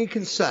only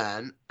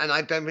concern, and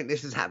I don't think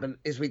this has happened,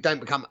 is we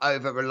don't become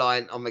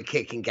over-reliant on the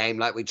kicking game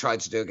like we tried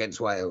to do against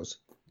Wales.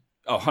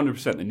 Oh,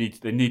 100%.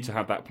 They need to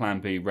have that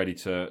plan B ready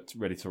to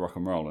rock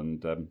and roll.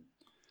 And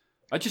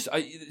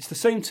it's the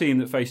same team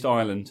that faced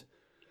Ireland.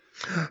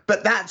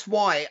 But that's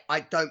why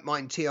I don't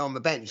mind Teo on the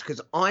bench, because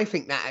I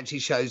think that actually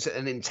shows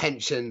an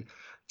intention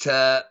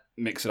to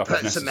mix it up,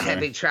 put some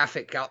heavy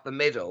traffic up the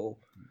middle,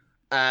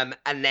 and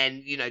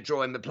then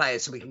draw in the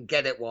players so we can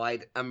get it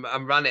wide and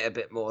run it a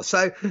bit more.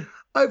 So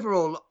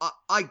overall,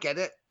 I get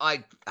it.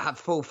 I have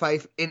full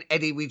faith in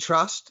Eddie. We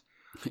trust.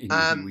 In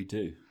Eddie, we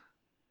do.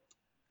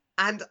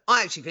 And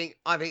I think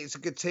it's a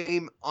good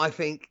team. I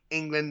think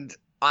England.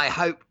 I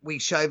hope we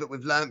show that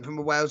we've learned from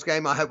the Wales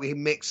game. I hope we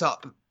mix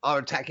up our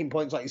attacking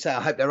points, like you say.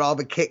 I hope there are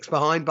the kicks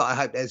behind, but I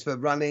hope there's the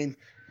running.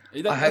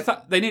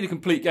 They need a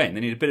complete game. They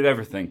need a bit of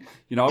everything.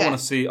 I want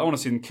to see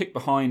them kick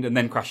behind and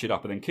then crash it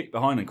up, and then kick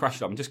behind and crash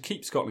it up, and just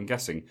keep Scotland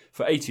guessing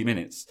for 80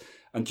 minutes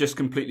and just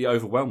completely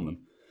overwhelm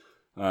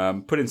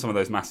them. Put in some of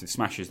those massive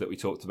smashes that we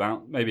talked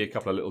about. Maybe a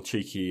couple of little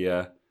cheeky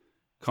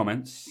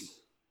comments.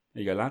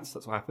 There you go, lads.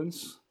 That's what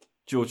happens.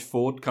 George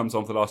Ford comes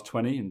on for the last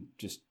 20 and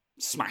just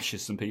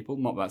smashes some people.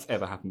 Not that that's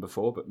ever happened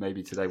before, but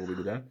maybe today will be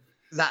the day.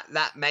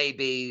 That may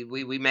be,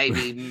 we may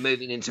be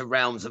moving into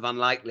realms of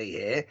unlikely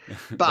here,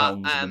 but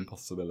realms of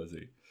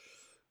impossibility.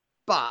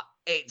 But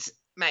it's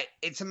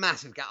a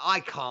massive game.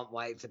 I can't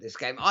wait for this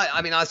game.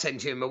 I mean, I said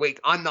to you in a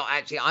week, I'm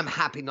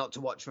happy not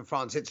to watch the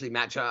France-Italy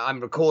match. I'm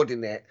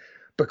recording it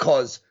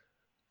because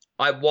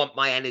I want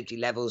my energy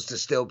levels to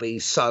still be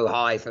so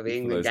high for the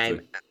England game.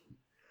 Two.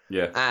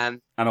 Yeah,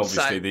 and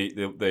obviously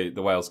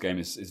the Wales game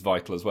is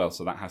vital as well.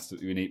 So that has to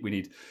we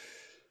need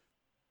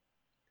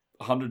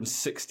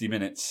 160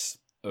 minutes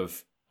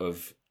of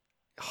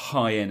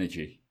high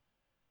energy.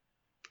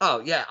 Oh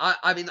yeah,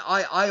 I mean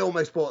I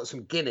almost bought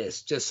some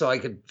Guinness just so I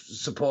could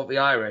support the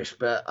Irish,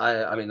 but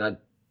I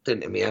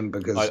didn't in the end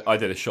because I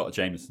did a shot of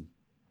Jameson.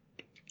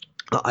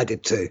 I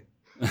did too.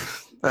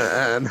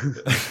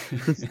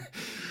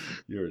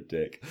 You're a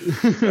dick.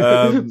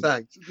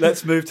 Thanks.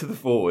 Let's move to the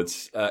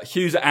forwards.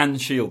 Hughes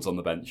and Shields on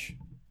the bench.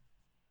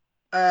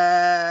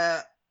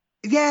 Yeah,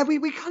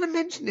 we kind of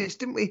mentioned this,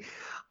 didn't we?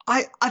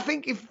 I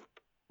think if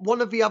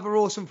one of the other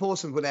awesome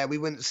foursomes were there, we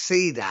wouldn't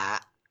see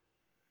that.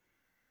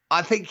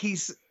 I think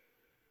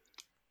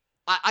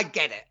I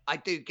get it. I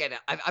do get it.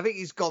 I think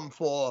he's gone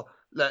for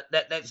look,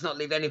 let's not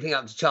leave anything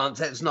up to chance.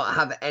 Let's not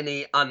have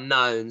any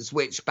unknowns,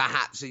 which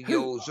perhaps a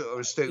Jules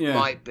or a Stuke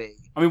might be.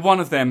 I mean, one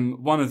of them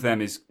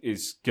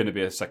is going to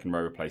be a second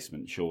row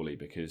replacement, surely,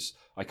 because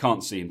I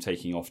can't see him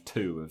taking off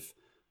two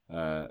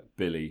of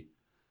Billy,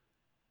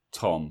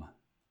 Tom,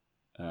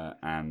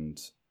 and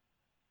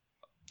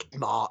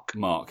Mark.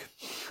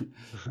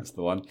 That's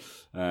the one.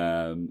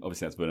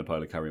 Obviously, that's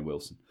Vunipola, Carrion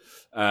Wilson.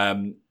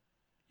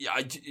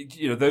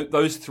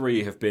 Those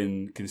three have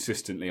been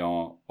consistently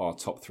our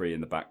top three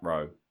in the back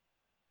row,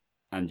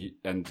 and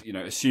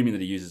assuming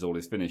that he uses all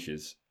his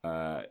finishes,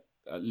 at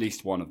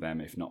least one of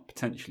them, if not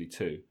potentially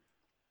two,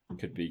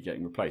 could be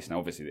getting replaced. Now,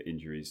 obviously, the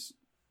injuries,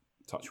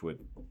 touch wood,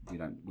 we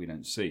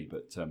don't see,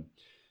 but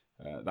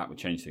that would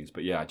change things.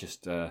 But yeah, I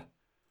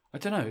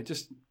don't know.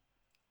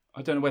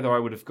 I don't know whether I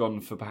would have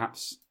gone for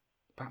perhaps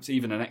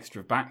even an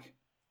extra back.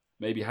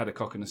 Maybe had a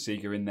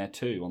Cokanasiga in there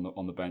too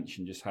on the bench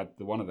and just had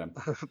the one of them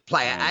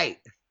play at 8.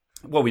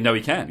 Well, we know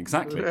he can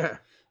exactly.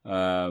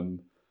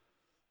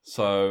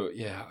 So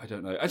yeah, I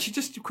don't know. Actually,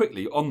 just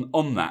quickly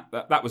on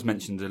that was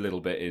mentioned a little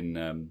bit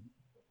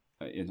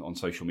on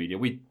social media.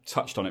 We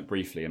touched on it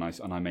briefly, and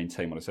I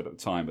maintain what I said at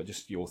the time. But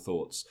just your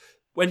thoughts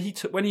when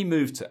he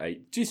moved to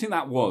 8. Do you think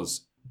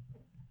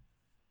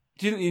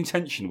the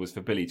intention was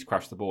for Billy to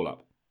crash the ball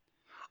up?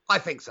 I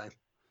think so.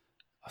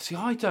 See,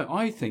 I don't.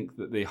 I think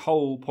that the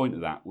whole point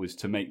of that was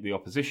to make the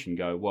opposition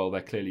go, well,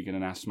 they're clearly going to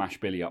now smash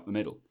Billy up the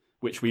middle,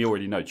 which we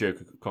already know Joe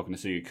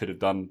Cokanasiga could have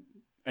done,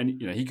 and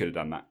he could have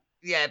done that.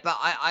 Yeah, but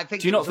I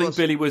think. Do you not think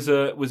Billy was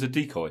a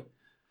decoy?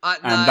 No,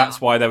 and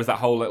that's why there was that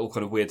whole little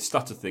kind of weird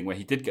stutter thing where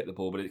he did get the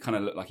ball, but it kind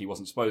of looked like he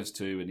wasn't supposed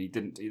to, and he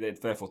didn't. He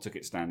therefore took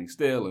it standing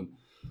still. And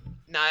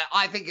no,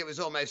 I think it was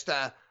almost.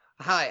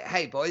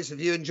 Hey boys,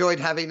 have you enjoyed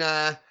having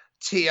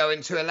Tio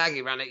and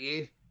Tuilagi run at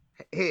you?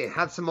 Here,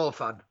 have some more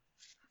fun.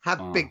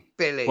 Have Big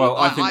Billy. Well,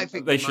 I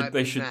think they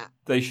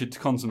should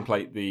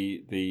contemplate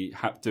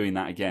doing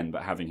that again,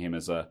 but having him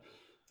as a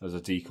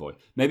decoy.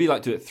 Maybe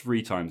do it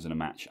 3 times in a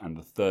match, and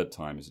the third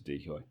time as a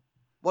decoy.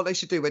 What they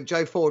should do when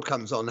Joe Ford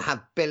comes on,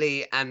 have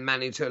Billy and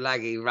Manu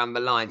Tuilagi run the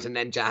lines, and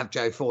then have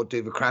Joe Ford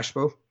do the crash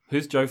ball.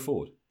 Who's Joe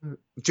Ford?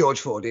 George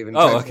Ford, even.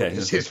 Oh, Joe okay. Ford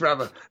is his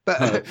brother,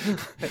 but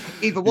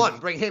either one,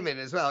 bring him in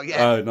as well.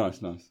 Yeah. Oh, nice.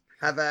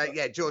 Have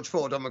George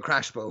Ford on the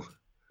crash ball.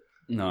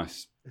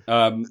 Nice.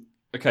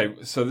 Okay,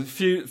 so the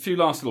few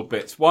last little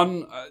bits.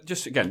 One,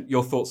 just again,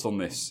 your thoughts on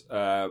this.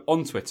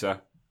 On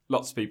Twitter,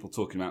 lots of people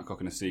talking about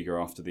Cokanasiga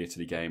after the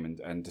Italy game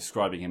and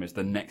describing him as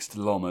the next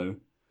Lomu.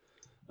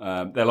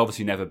 There'll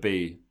obviously never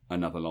be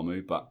another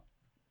Lomu, but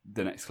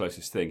the next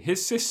closest thing.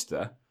 His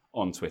sister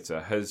on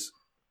Twitter has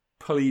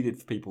pleaded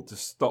for people to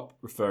stop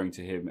referring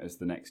to him as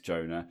the next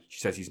Jonah.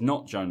 She says he's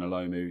not Jonah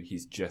Lomu,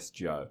 he's just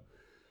Joe.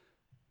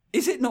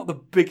 Is it not the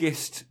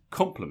biggest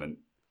compliment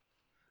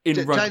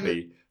in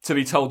rugby to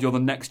be told you're the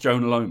next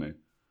Jonah Lomu?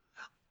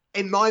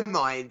 In my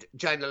mind,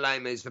 Jonah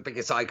Lomu is the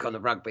biggest icon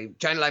of rugby.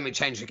 Jonah Lomu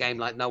changed the game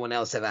like no one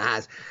else ever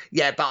has.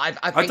 Yeah, but I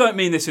think... I don't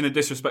mean this in a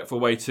disrespectful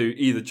way to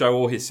either Joe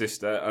or his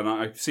sister, and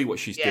I see what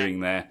she's doing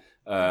there.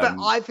 But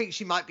I think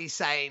she might be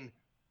saying,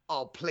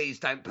 "Oh, please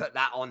don't put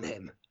that on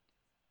him."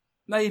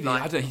 Maybe.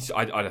 I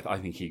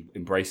think he'd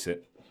embrace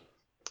it.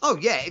 Oh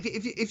yeah,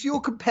 if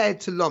you're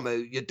compared to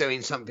Lomu, you're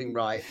doing something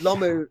right.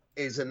 Lomu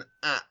is an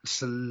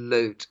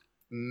absolute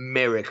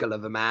miracle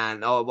of a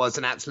man. Oh, it was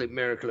an absolute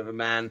miracle of a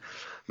man.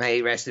 May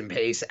he rest in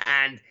peace.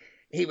 And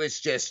he was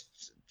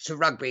just, to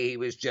rugby, he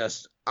was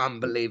just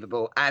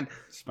unbelievable. And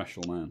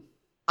special man.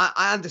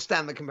 I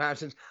understand the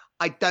comparisons.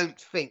 I don't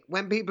think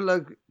when people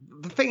are,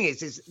 the thing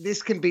is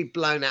this can be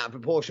blown out of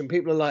proportion.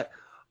 People are like,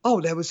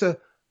 oh, there was a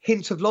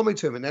hint of Lomu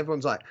to him, and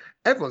everyone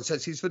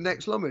says he's the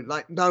next Lomu.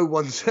 Like, no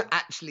one's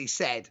actually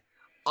said,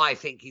 I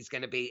think he's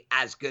going to be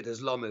as good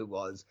as Lomu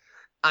was.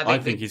 I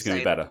think he's going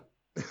to be better.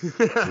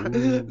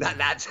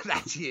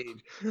 That's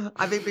huge.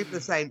 I think people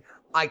are saying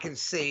I can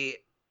see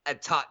a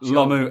touch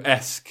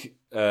Lomu-esque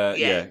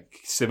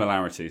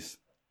similarities.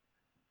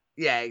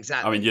 Yeah,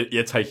 exactly. I mean,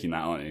 you're taking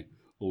that, aren't you,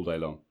 all day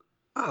long?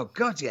 Oh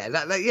God, yeah,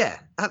 yeah,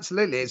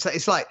 absolutely.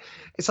 It's like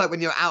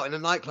when you're out in a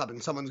nightclub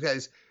and someone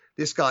goes,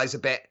 "This guy's a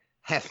bit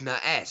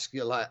Hefner-esque."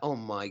 You're like, "Oh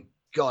my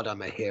God,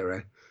 I'm a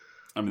hero."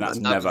 I mean, that's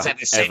never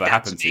ever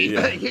happened to you.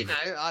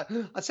 But,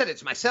 I said it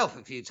to myself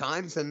a few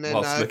times, and then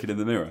whilst looking in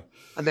the mirror.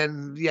 And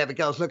then the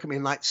girls look at me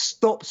and like,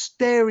 "Stop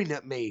staring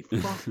at me."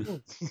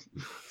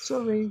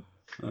 Sorry.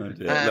 Oh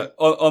dear. Look,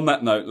 on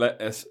that note, let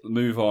us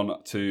move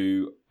on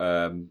to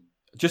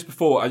just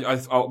before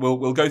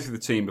we'll go through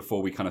the team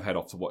before we kind of head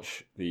off to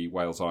watch the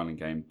Wales Ireland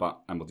game,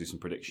 and we'll do some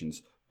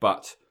predictions.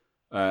 But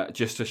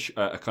just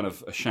a kind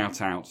of a shout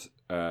out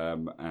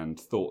and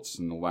thoughts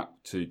and all that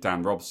to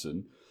Dan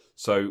Robson.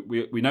 So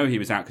we know he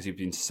was out because he'd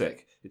been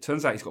sick. It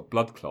turns out he's got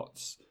blood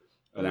clots.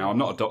 Now, I'm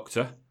not a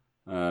doctor,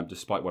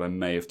 despite what I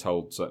may have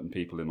told certain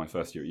people in my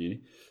first year at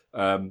uni.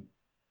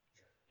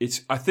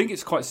 I think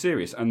it's quite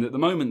serious, and at the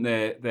moment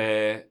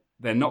they're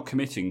not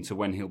committing to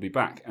when he'll be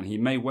back, and he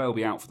may well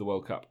be out for the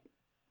World Cup.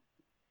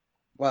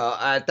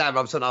 Well, Dan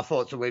Robson, our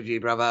thoughts are with you,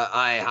 brother.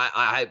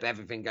 I hope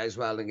everything goes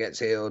well and gets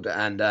healed,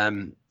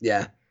 and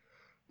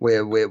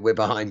we're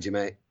behind you,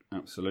 mate.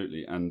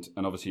 Absolutely, and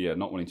obviously,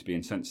 not wanting to be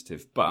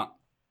insensitive, but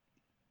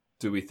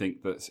do we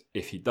think that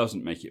if he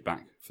doesn't make it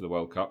back for the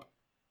World Cup,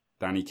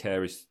 Danny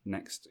Care is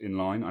next in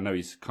line? I know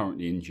he's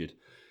currently injured,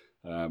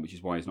 which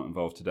is why he's not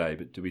involved today.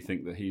 But do we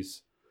think that he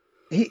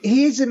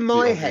is in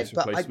my head?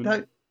 But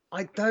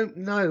I don't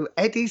know.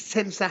 Eddie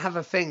tends to have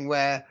a thing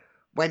where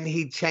when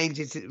he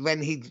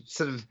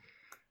sort of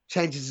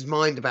changes his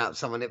mind about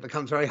someone, it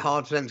becomes very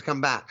hard for them to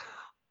come back.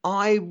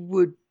 I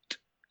would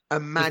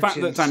imagine the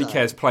fact that Danny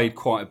Care's played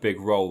quite a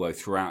big role though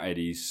throughout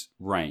Eddie's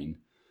reign.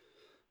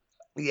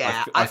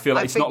 Yeah, I feel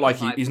like he's not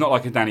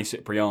like a Danny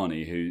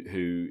Cipriani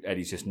who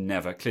Eddie's just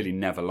clearly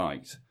never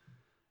liked,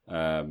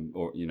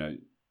 or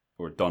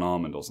a Don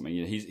Armand or something.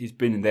 He's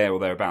been in there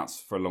or thereabouts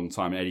for a long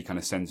time, and Eddie kind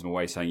of sends him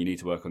away saying, "You need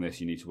to work on this,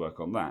 you need to work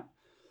on that."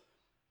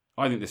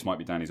 I think this might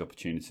be Danny's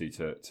opportunity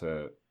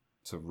to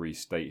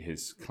restate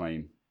his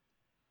claim.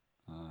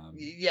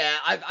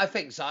 I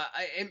think so.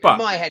 In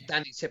my head,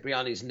 Danny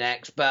Cipriani's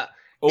next, but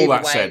all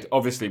that said,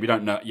 obviously we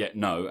don't know,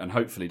 and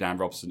hopefully Dan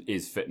Robson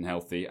is fit and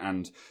healthy,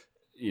 and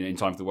in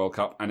time for the World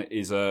Cup, and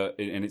it's a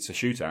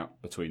shootout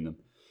between them,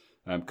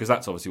 because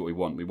that's obviously what we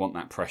want. We want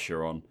that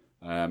pressure on,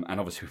 and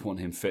obviously we want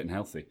him fit and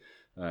healthy.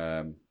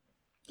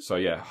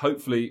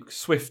 Hopefully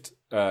swift,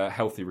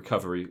 healthy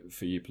recovery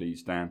for you,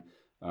 please, Dan.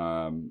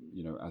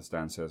 As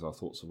Dan says, our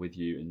thoughts are with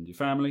you and your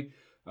family.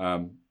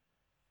 Hopefully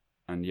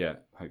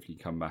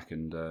come back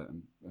and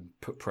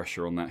put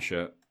pressure on that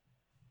shirt.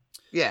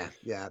 Yeah,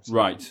 absolutely.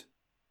 Right.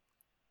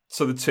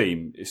 So the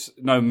team, it's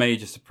no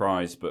major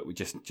surprise, but we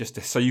just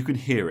so you can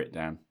hear it,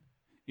 Dan,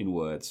 in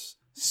words.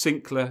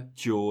 Sinclair,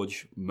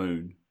 George,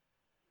 Moon,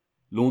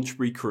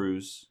 Launchbury,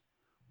 Cruz,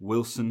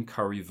 Wilson,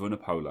 Curry,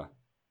 Vunipola,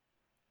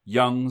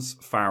 Youngs,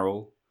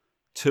 Farrell,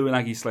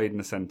 Tuilagi, Slade in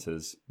the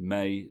centres,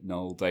 May,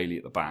 Noel, Daly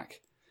at the back,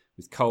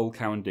 with Cole,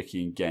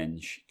 Cowan-Dickie and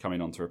Genge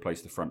coming on to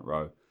replace the front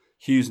row,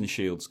 Hughes and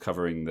Shields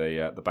covering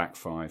the back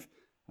five,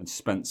 and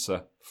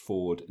Spencer,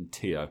 Ford and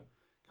Teo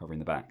covering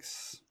the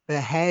backs. The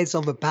hairs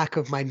on the back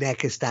of my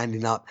neck are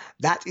standing up.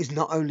 That is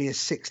not only a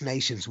Six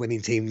Nations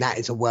winning team, that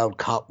is a World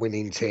Cup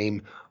winning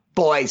team.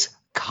 Boys,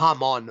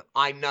 come on.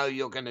 I know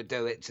you're going to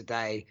do it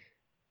today.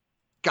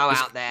 Go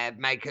out there,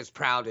 make us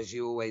proud as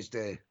you always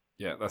do.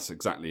 Yeah, that's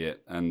exactly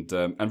it. And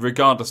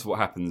regardless of what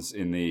happens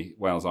in the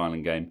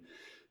Wales-Ireland game,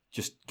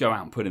 just go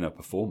out and put in a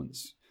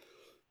performance.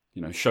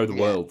 Show the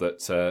world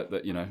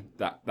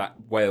that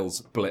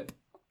Wales blip,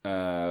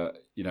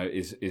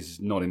 is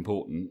not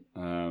important.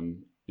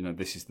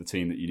 This is the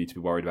team that you need to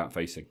be worried about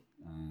facing,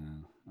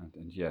 and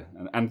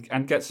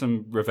get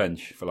some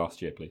revenge for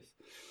last year, please.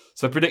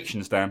 So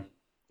predictions, Dan.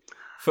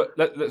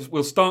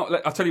 We'll start.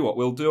 I'll tell you what.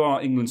 We'll do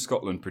our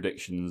England-Scotland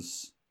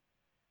predictions,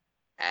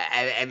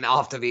 and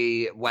after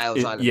the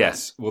Wales-Ireland.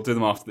 Yes, we'll do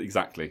them after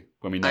exactly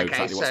when we know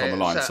exactly what's on the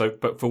line.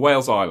 But for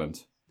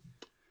Wales-Ireland,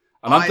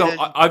 and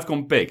I've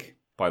gone big,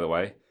 by the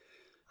way.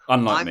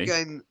 Unlike me,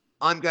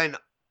 I'm going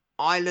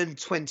Ireland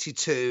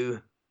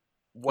 22,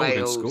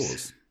 Wales.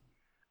 Scores.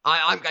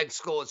 I'm going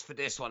scores for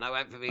this one. I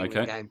went for the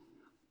England game.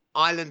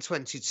 Ireland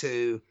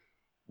 22,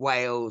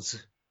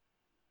 Wales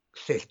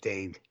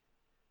 15.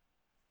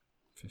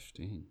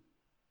 15.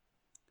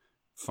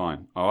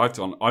 Fine. Oh, I've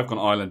gone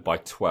Ireland by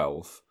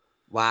 12.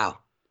 Wow.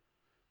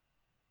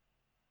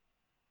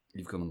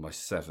 You've gone them by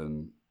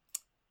 7.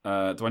 Do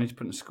I need to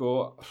put in a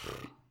score?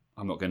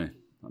 I'm not going to.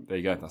 There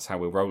you go. That's how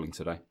we're rolling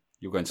today.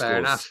 You're going Fair scores.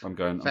 Enough. I'm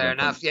going. Fair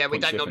enough. Yeah, we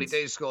don't difference. normally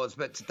do scores,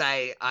 but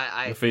today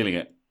You're feeling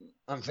it.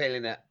 I'm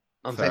feeling it.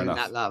 I'm Fair feeling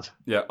enough. that love.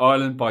 Yeah,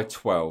 Ireland by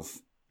 12,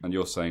 and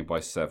you're saying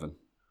by 7.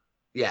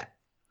 Yeah.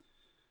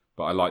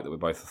 But I like that we're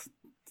both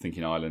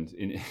thinking Ireland.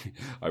 Not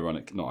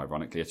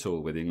ironically at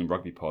all, with the England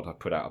Rugby Pod, I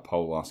put out a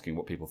poll asking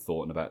what people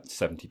thought, and about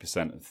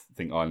 70%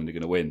 think Ireland are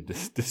going to win,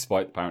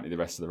 despite apparently the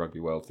rest of the rugby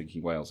world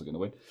thinking Wales are going to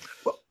win.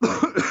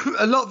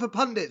 A lot of the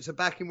pundits are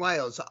backing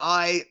Wales.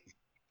 I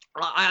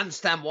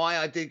understand why.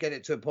 I do get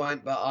it to a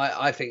point, but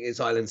I think it's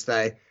Ireland's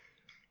day.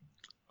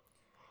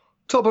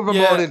 Top of the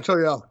morning to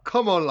you.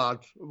 Come on,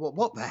 lads.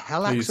 What the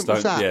hell accent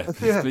was that? Yeah,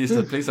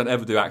 please don't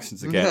ever do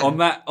accents again.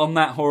 Yeah. On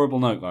that horrible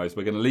note, guys,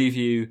 we're going to leave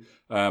you.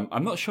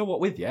 I'm not sure what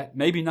with yet.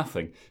 Maybe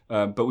nothing.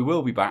 But we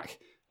will be back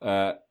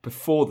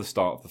before the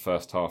start of the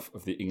first half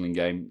of the England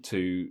game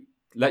to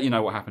let you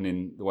know what happened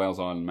in the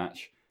Wales-Ireland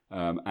match,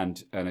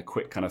 and a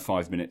quick kind of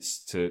 5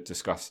 minutes to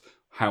discuss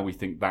how we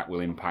think that will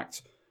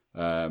impact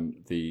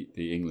the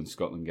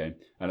England-Scotland game.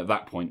 And at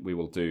that point, we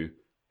will do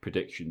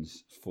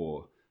predictions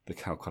for the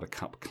Calcutta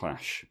Cup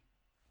clash.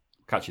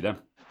 Catch you then.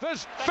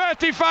 There's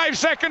 35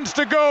 seconds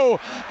to go.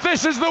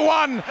 This is the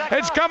one.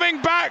 It's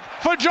coming back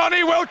for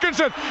Johnny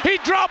Wilkinson. He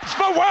drops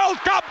for World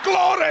Cup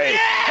glory.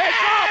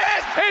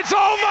 Yes! It's up. It's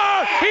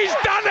over. He's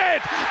done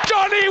it.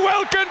 Johnny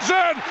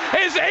Wilkinson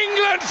is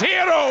England's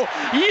hero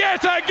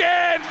yet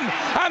again.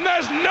 And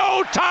there's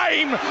no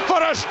time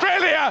for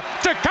Australia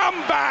to come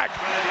back.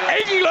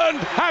 England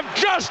have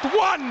just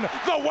won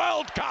the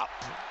World Cup.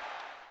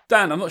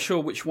 Dan, I'm not sure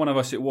which one of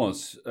us it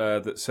was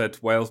that said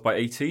Wales by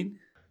 18.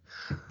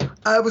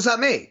 Was that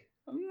me?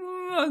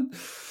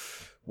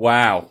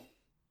 Wow.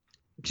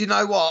 Do you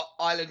know what?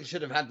 Ireland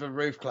should have had the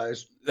roof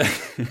closed.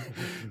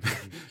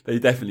 They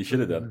definitely should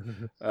have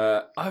done.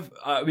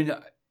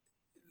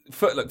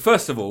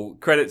 First of all,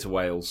 credit to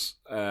Wales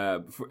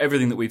for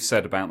everything that we've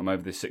said about them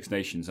over the Six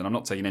Nations, and I'm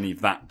not taking any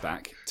of that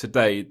back.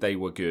 Today, they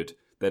were good.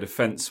 Their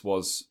defence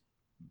was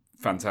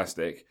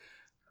fantastic.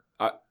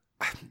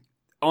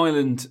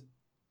 Ireland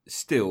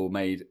still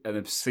made an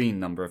obscene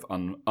number of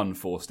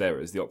unforced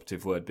errors, the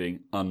operative word being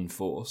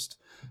unforced,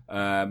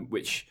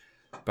 which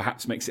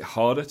perhaps makes it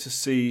harder to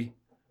see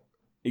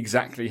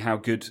exactly how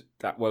good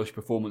that Welsh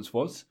performance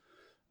was.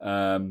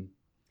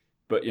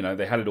 But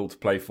they had it all to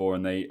play for,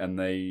 and they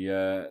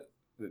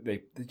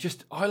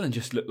just Ireland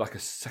just looked like a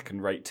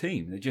second-rate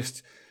team. They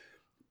just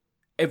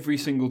every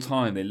single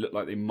time they looked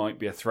like they might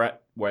be a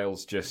threat.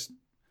 Wales just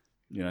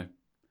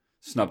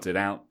snubbed it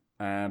out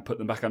and put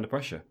them back under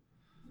pressure.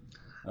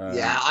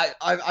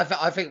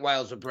 I think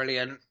Wales were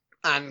brilliant,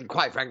 and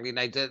quite frankly,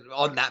 they did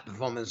on that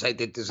performance. They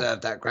did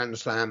deserve that Grand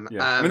Slam.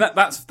 Yeah.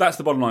 That's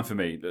the bottom line for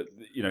me.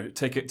 That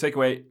take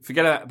away,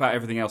 forget about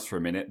everything else for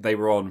a minute. They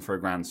were on for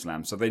a Grand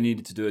Slam, so they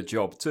needed to do a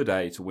job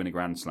today to win a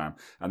Grand Slam,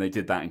 and they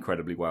did that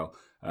incredibly well.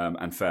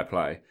 And fair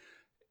play.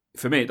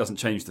 For me, it doesn't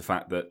change the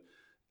fact that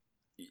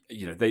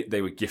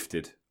they were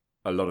gifted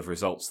a lot of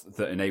results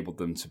that enabled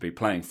them to be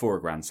playing for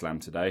a Grand Slam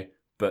today.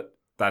 But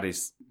that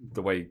is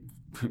the way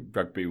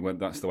rugby.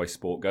 That's the way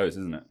sport goes,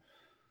 isn't it?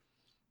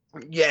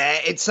 Yeah,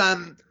 it's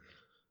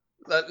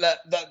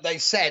they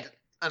said,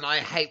 and I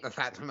hate the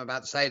fact I'm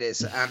about to say this.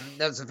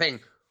 That's the thing.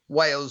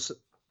 Wales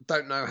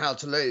don't know how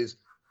to lose.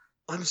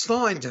 I'm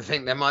starting to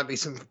think there might be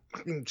some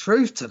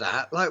truth to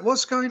that. Like,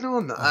 what's going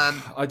on?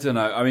 I don't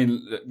know. I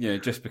mean,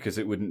 just because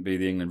it wouldn't be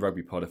the England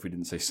Rugby Pod if we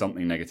didn't say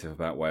something negative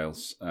about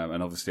Wales,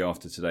 and obviously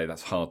after today,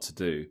 that's hard to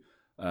do.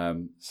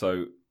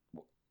 So,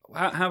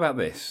 how about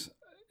this?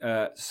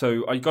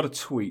 So, I got a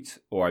tweet,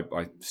 or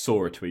I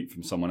saw a tweet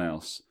from someone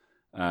else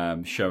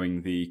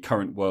showing the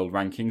current world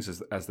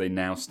rankings as they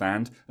now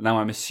stand. Now,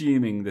 I'm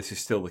assuming this is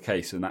still the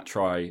case, and that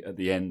try at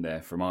the end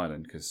there from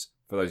Ireland, because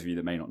for those of you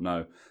that may not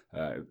know,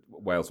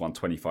 Wales won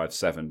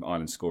 25-7,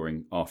 Ireland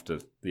scoring after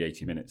the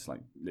 80 minutes, like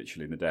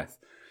literally in the death.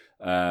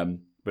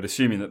 But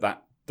assuming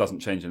that doesn't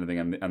change anything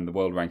and the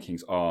world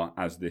rankings are,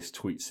 as this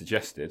tweet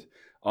suggested,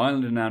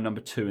 Ireland are now number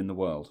 2 in the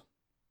world.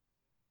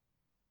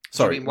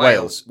 Sorry,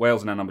 Wales.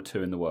 Wales are now number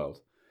 2 in the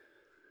world.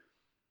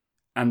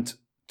 And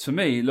to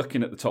me,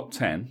 looking at the top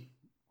 10,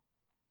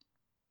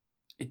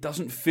 it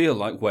doesn't feel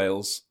like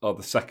Wales are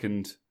the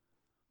second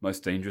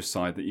most dangerous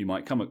side that you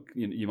might come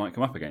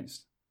up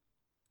against.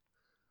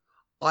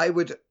 I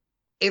would,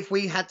 if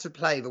we had to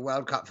play the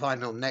World Cup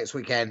final next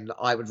weekend,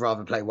 I would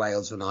rather play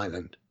Wales than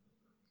Ireland.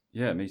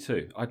 Yeah, me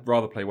too. I'd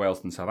rather play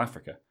Wales than South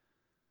Africa.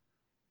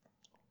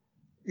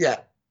 Yeah.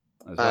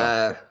 As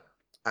well.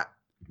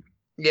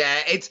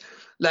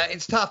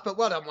 It's tough, but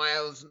well done,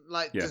 Wales.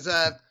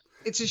 Deserve.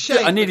 It's a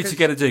shame. I needed to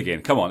get a dig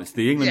in. Come on, it's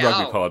the England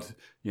Rugby Pod.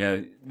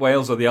 Yeah,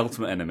 Wales are the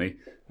ultimate enemy,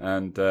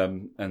 and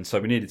so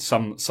we needed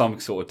some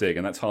sort of dig,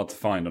 and that's hard to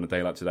find on a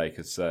day like today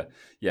because,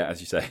 as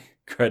you say,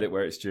 credit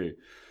where it's due.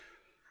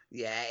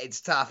 Yeah,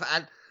 it's tough.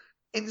 And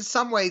in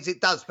some ways, it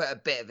does put a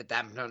bit of a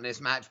dampener on this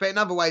match. But in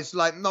other ways,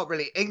 not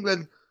really.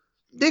 England,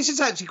 this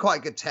is actually quite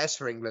a good test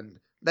for England.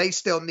 They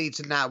still need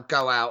to now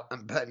go out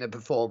and put in a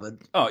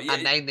performance. Oh, yeah.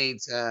 And they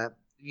need to,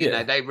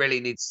 they really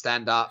need to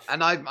stand up.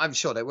 And I'm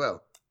sure they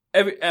will.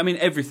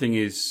 Everything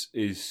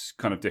is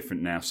kind of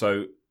different now.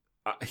 So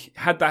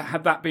had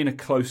that been a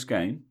close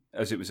game,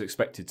 as it was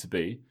expected to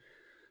be,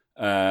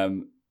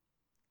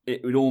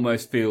 it would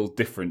almost feel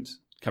different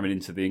coming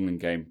into the England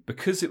game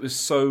because it was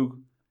so,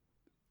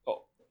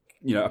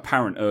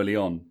 apparent early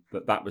on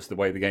that was the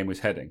way the game was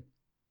heading.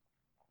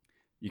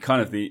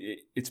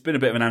 It's been a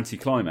bit of an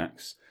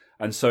anticlimax,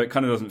 and so it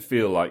kind of doesn't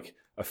feel like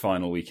a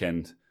final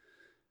weekend.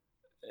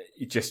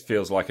 It just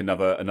feels like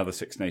another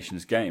Six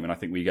Nations game, and I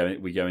think we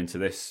go into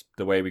this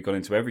the way we got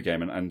into every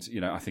game,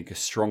 and I think a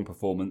strong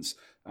performance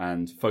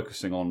and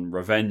focusing on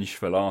revenge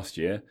for last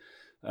year,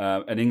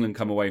 and England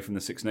come away from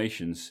the Six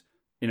Nations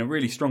in a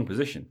really strong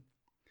position.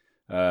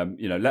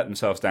 Let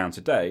themselves down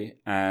today,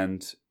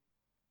 and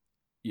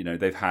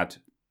they've had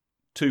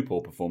 2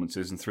 poor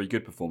performances and 3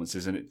 good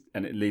performances, and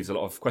it leaves a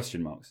lot of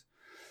question marks.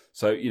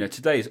 So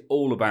today is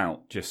all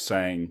about just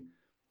saying,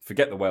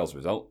 forget the Wales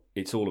result.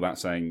 It's all about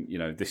saying,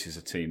 this is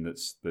a team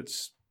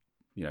that's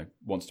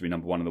wants to be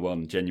number 1 in the world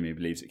and genuinely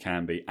believes it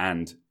can be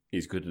and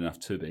is good enough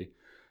to be.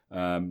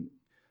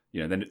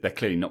 They're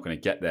clearly not going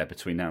to get there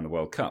between now and the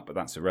World Cup, but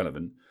that's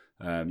irrelevant.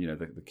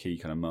 The key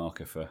kind of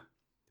marker for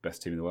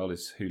best team in the world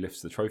is who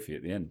lifts the trophy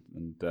at the end,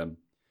 and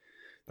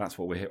that's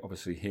what we're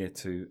obviously here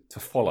to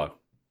follow.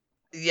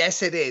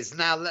 Yes, it is.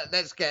 Now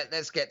let's get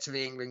to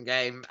the England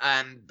game,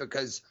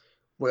 because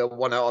we'll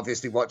want to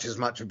obviously watch as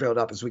much of build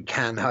up as we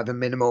can. Have a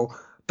minimal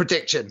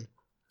prediction.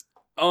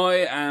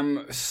 I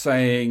am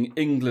saying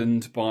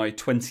England by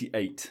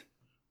 28.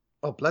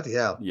 Oh, bloody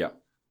hell! Yeah,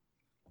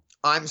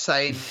 I'm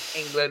saying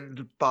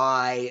England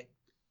by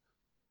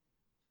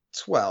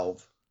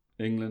 12.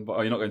 England, but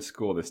you're not going to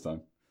score this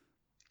time.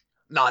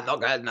 No, I'm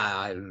not going. No,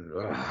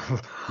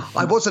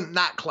 I wasn't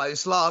that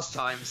close last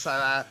time.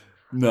 So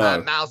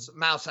No.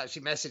 Mouse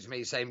actually messaged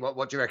me saying,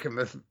 "What do you reckon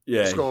with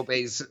Yeah.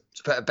 Scorbies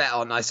to put a bet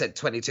on?" I said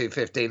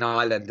 22-15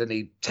 Ireland, and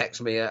he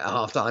texted me at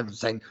half time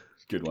saying,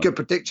 Good one. "Good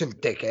prediction,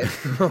 dickhead."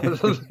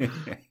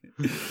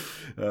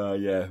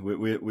 Yeah,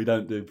 we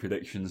don't do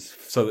predictions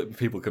so that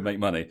people can make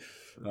money.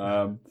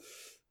 Yeah,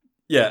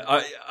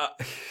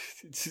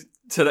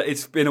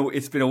 it's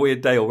been a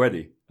weird day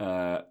already.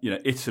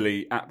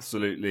 Italy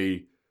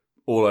absolutely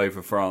all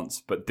over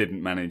France, but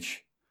didn't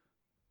manage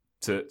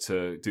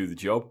to do the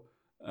job.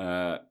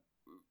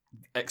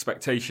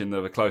 Expectation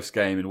of a close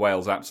game in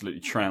Wales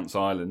absolutely trounced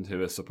Ireland,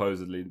 who are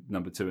supposedly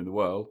number 2 in the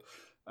world,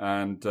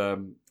 and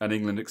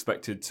England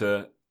expected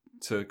to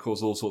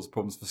cause all sorts of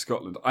problems for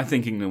Scotland. I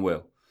think England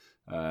will.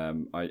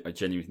 I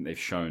genuinely think they've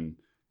shown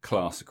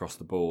class across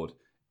the board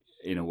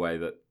in a way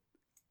that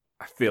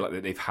I feel like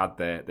that they've had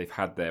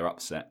their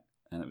upset,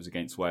 and it was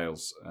against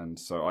Wales, and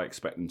so I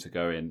expect them to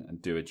go in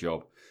and do a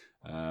job,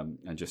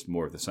 and just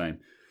more of the same.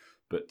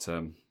 But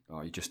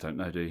you just don't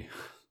know, do you?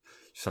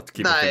 Just have to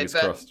keep your fingers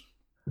crossed.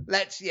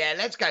 Let's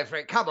go for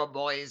it. Come on,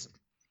 boys.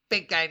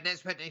 Big game.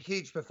 Let's put in a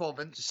huge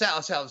performance. Set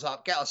ourselves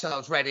up. Get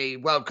ourselves ready.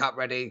 World Cup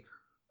ready.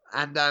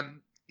 And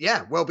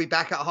we'll be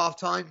back at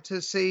half-time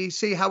to see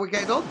how we're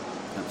getting on.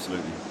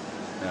 Absolutely.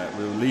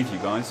 We'll leave you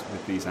guys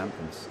with these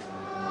anthems.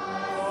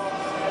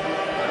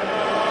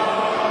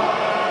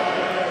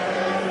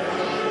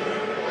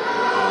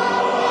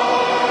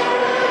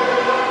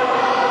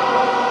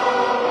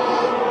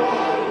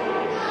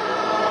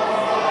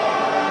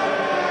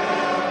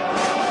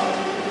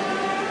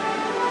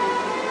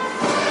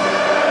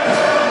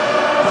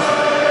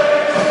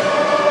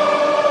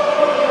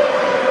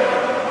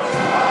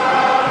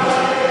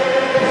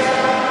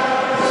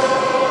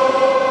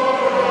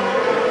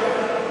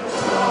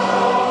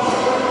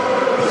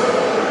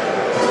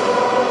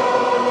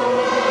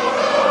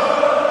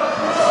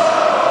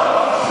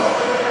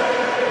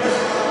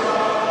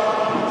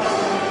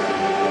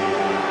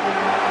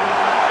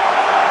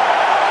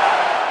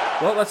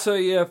 That's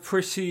a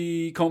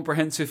pretty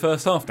comprehensive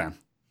first half, Dan.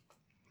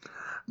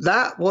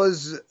 That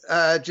was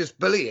just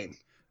bullying.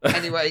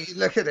 Anyway,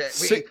 look at it.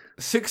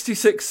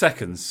 66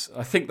 seconds.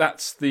 I think I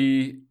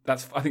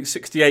think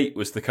 68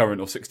 was the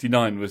current, or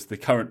 69 was the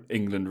current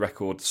England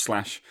record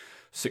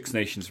 / Six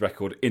Nations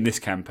record in this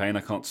campaign.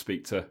 I can't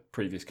speak to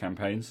previous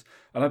campaigns.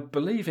 And I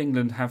believe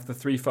England have the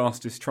 3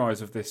 fastest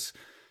tries of this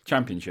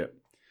championship.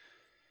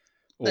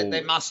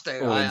 They must do.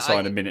 All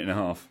inside a minute and a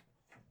half.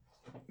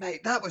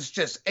 Mate, that was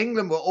just...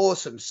 England were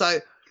awesome.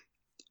 So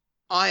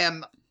I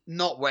am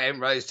not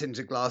wearing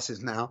rose-tinted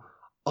glasses now.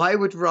 I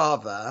would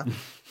rather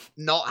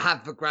not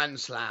have the Grand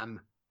Slam,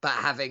 but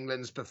have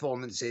England's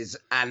performances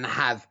and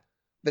have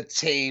the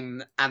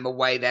team and the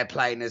way they're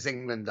playing as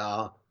England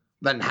are,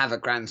 than have a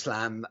Grand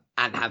Slam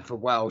and have the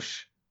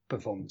Welsh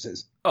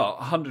performances. Oh,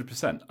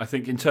 100%. I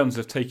think in terms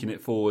of taking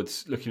it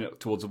forwards, looking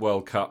towards the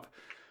World Cup,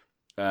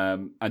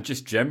 and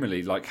just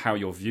generally like how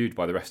you're viewed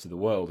by the rest of the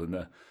world, and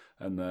the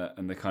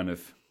kind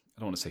of,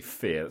 I don't want to say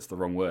fear, that's the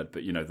wrong word,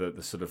 but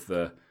the sort of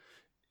the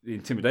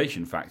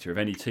intimidation factor of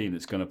any team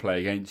that's going to play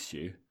against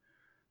you,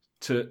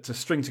 to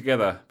string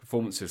together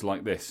performances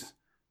like this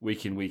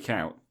week in, week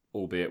out,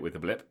 albeit with a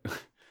blip.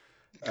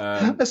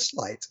 A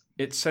slight.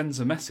 It sends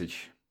a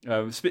message.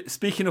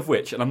 Speaking of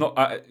which, and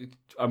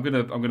I'm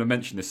gonna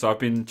mention this. So I've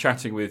been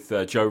chatting with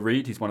Joe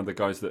Reed. He's one of the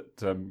guys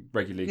that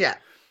regularly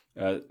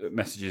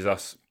messages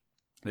us,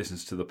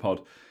 listens to the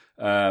pod,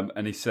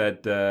 and he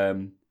said.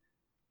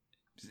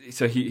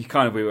 So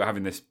we were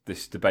having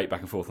this debate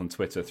back and forth on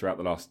Twitter throughout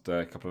the last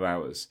couple of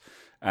hours,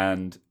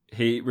 and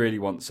he really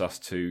wants us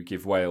to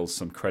give Wales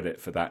some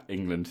credit for that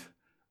England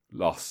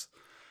loss.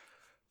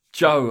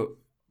 Joe,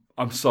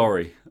 I'm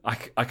sorry,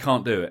 I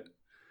can't do it.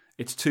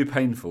 It's too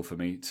painful for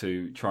me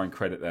to try and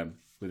credit them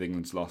with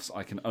England's loss.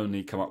 I can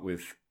only come up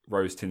with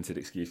rose-tinted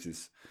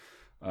excuses.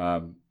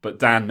 But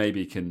Dan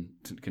maybe can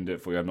do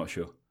it for you. I'm not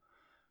sure.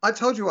 I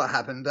told you what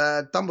happened.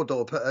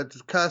 Dumbledore put a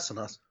curse on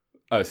us.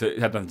 Oh, so it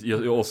had nothing,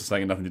 you're also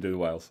saying nothing to do with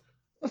Wales?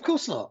 Of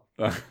course not.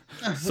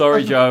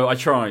 Sorry, Joe. I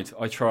tried.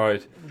 But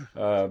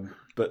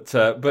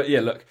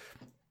yeah, look.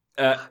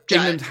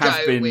 England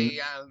have been...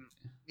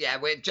 Joe,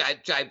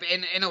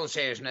 in all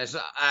seriousness,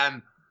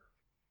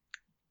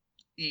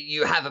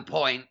 you have a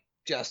point,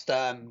 just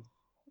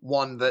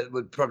one that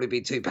would probably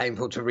be too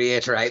painful to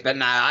reiterate. But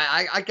no,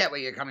 I get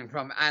where you're coming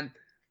from. And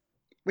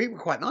we were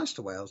quite nice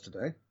to Wales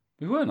today.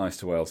 We were nice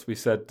to Wales. We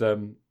said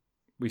that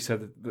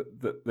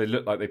they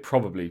looked like they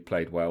probably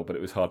played well, but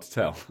it was hard to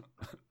tell.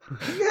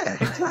 Yeah,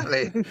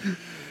 exactly.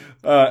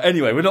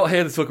 Anyway, we're not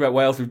here to talk about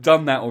Wales. We've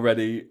done that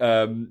already.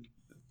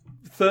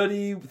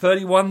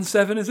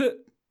 31-7, is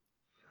it?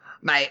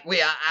 Mate, we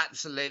are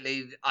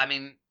absolutely... I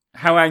mean...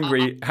 How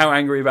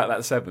angry about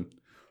that 7?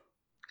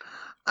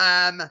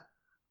 Not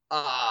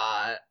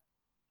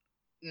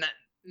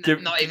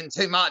even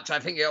too much. I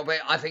think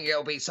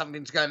it'll be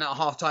something to go in at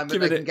half-time that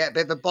they can get a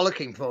bit of a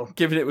bollocking for.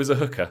 Given it was a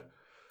hooker.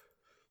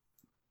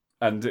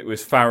 And it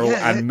was Farrell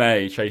and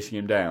May chasing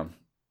him down.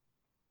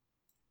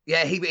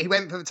 Yeah, he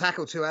went for the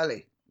tackle too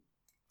early.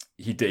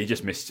 He did. He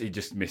just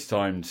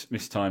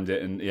mistimed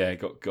it, and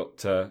got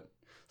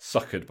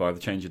suckered by the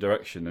change of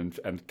direction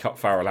and cut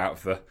Farrell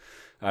out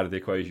of the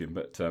equation.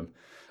 But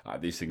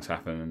these things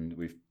happen, and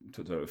we've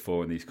talked about it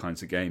before. In these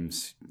kinds of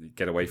games, they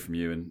get away from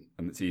you, and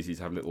it's easy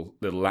to have little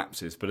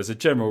lapses. But as a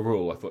general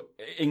rule, I thought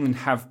England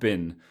have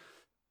been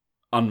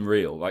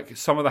unreal. Like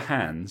some of the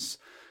hands,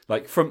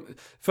 like from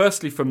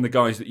the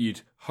guys that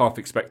you'd half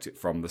expect it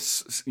from.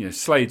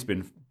 Slade's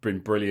been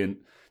brilliant.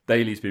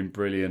 Daly's been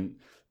brilliant.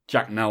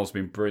 Jack Nowell's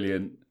been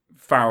brilliant.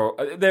 Farrell,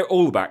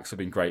 all the backs have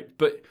been great.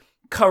 But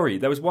Curry,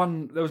 there was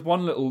one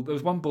ball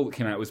that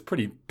came out. It was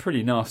pretty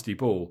nasty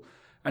ball,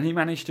 and he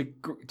managed to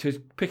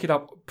pick it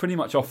up pretty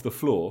much off the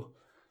floor.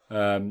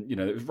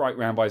 It was right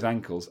round by his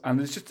ankles, and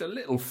there's just a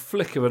little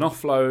flick of an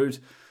offload.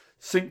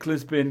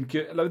 Sinclair's been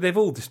good. They've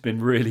all just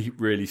been really,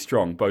 really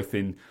strong, both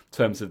in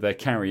terms of their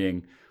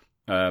carrying,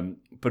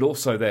 but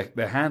also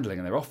their handling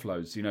and their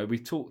offloads. We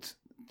talked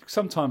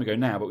some time ago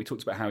now, but we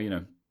talked about how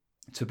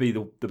to be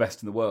the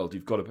best in the world,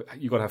 you've got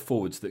to have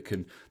forwards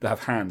that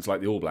have hands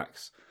like the All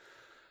Blacks.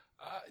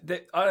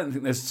 I don't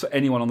think there's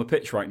anyone on the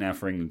pitch right now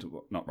for England.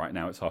 Well, not right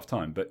now; it's half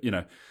time. But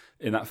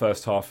in that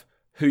first half,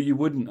 who you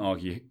wouldn't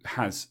argue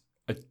has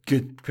a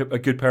good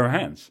pair of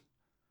hands.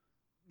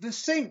 The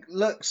Sink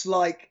looks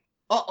like.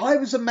 I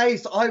was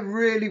amazed. I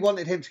really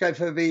wanted him to go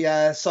for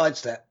the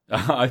sidestep.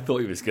 I thought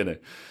he was going to.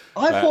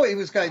 I thought he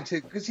was going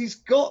to, because he's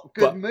got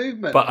good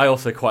movement. But I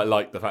also quite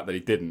liked the fact that he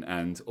didn't,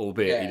 and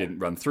albeit he didn't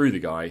run through the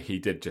guy, he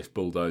did just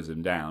bulldoze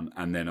him down,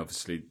 and then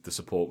obviously the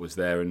support was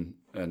there, and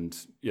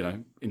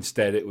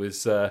instead it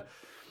was the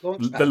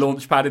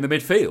launch pad in the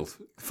midfield,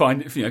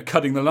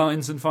 cutting the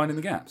lines and finding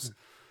the gaps.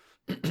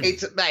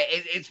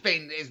 It's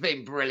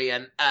been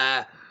brilliant.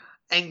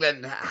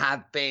 England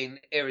have been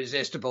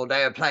irresistible.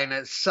 They are playing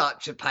at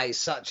such a pace,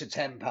 such a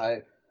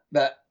tempo,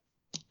 that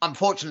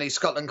unfortunately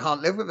Scotland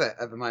can't live with it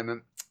at the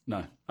moment.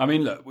 No. I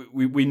mean, look,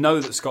 we know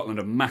that Scotland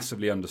are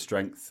massively under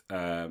strength.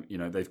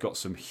 They've got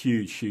some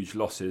huge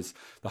losses.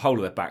 The whole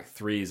of their back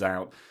three is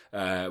out.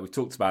 We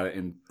talked about it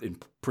in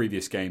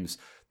previous games.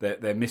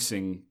 They're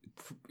missing,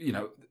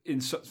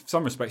 in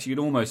some respects, you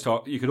could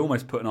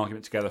almost put an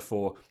argument together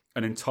for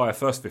an entire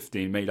first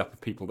 15 made up of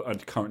people that are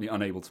currently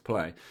unable to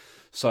play.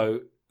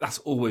 So that's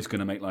always going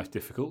to make life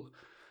difficult.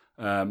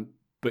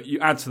 But you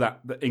add to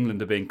that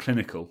England are being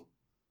clinical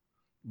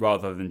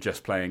rather than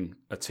just playing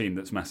a team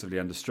that's massively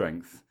under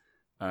strength.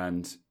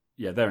 And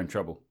they're in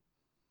trouble.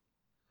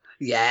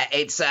 Yeah,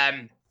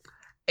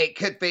 it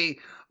could be.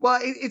 Well,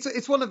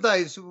 it's one of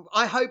those.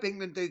 I hope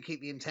England do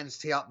keep the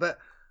intensity up, but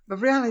the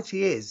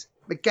reality is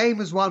the game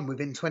was won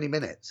within 20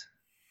 minutes.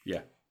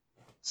 Yeah.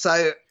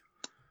 So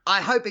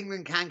I hope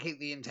England can keep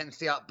the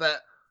intensity up,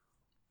 but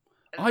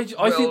I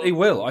think they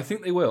will. I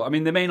think they will. I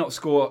mean, they may not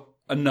score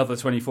another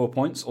 24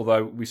 points,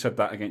 although we said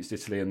that against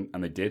Italy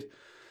and they did.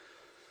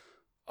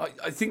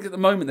 I think at the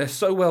moment they're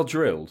so well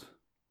drilled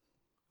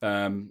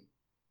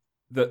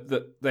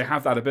that they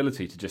have that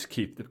ability to just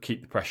keep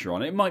the pressure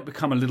on. It might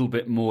become a little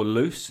bit more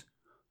loose,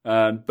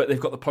 but they've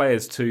got the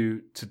players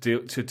to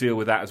deal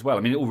with that as well.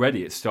 I mean,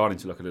 already it's starting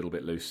to look a little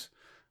bit loose.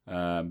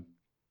 But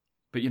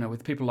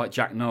with people like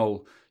Jack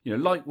Nowell,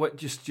 like what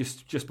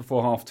just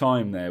before half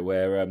time there,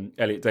 where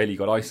Elliot Daly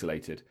got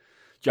isolated,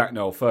 Jack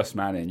Nowell first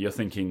man in. You're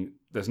thinking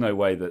there's no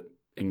way that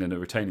England are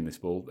retaining this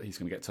ball, that he's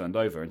going to get turned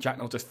over, and Jack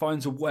Nowell just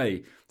finds a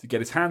way to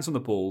get his hands on the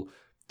ball,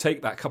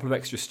 take that couple of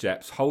extra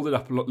steps, hold it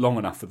up long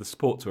enough for the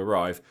support to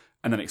arrive,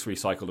 and then it's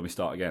recycled and we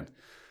start again.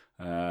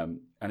 And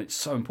it's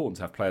so important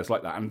to have players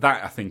like that. And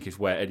that, I think, is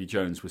where Eddie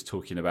Jones was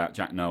talking about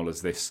Jack Nowell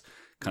as this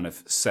kind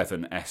of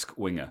Seven-esque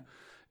winger.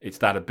 It's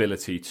that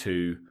ability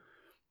to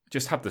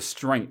just have the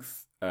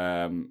strength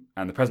and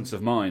the presence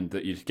of mind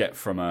that you'd get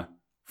from a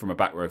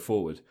back row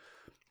forward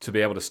to be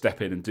able to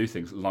step in and do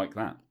things like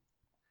that.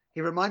 He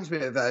reminds me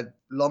of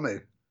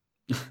Lomu.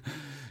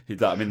 He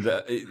does. I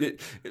mean,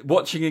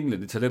 watching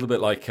England, it's a little bit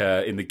like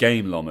in the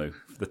game Lomu,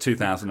 the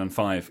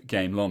 2005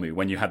 game Lomu,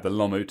 when you had the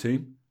Lomu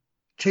team.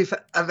 Sorry,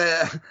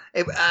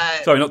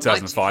 not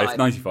 2005,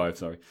 95,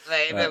 sorry.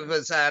 It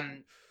was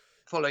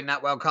following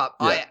that World Cup.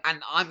 Yeah.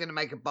 I'm going to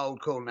make a bold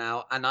call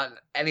now, and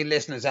any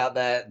listeners out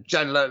there,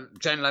 Joan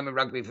Lomu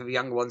Rugby for the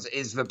younger ones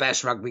is the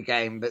best rugby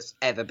game that's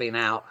ever been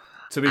out.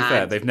 To be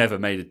fair, they've never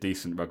made a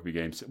decent rugby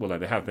game. Well, no,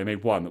 they have. They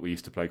made one that we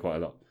used to play quite a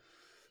lot.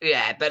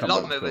 Yeah, but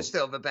Lomu was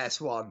still the best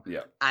one.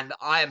 Yeah. And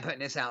I am putting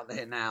this out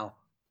there now.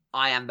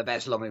 I am the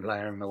best Lomu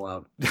player in the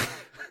world.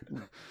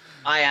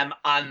 I am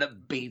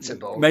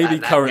unbeatable. Maybe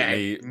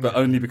currently, but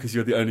only because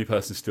you're the only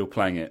person still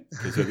playing it.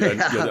 Because you're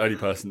the only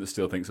person that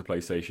still thinks a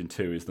PlayStation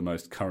 2 is the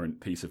most current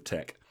piece of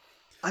tech.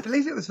 I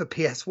believe it was the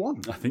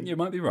PS1. I think you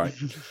might be right.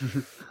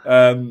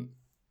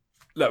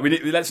 Look,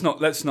 let's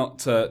not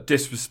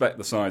disrespect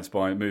the sides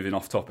by moving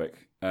off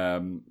topic.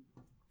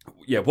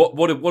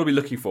 What are we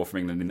looking for from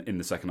England in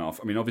the second half?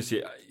 I mean,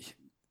 obviously,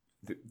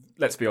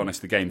 let's be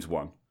honest, the game's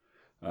won.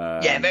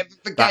 The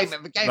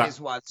game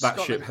is won.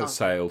 That ship has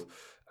sailed.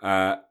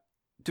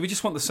 Do we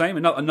just want the same?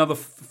 Another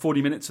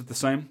 40 minutes of the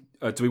same?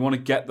 Do we want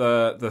to get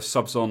the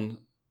subs on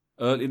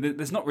early.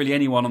 There's not really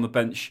anyone on the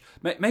bench.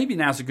 Maybe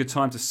now's a good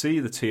time to see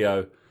the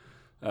Tio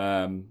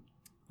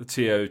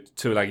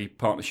Tuilagi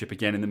partnership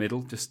again in the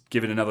middle. Just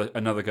give it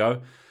another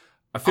go.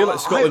 I feel like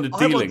Scotland are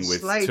dealing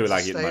with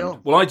Tuilagi at the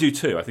moment. Well, I do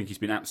too. I think he's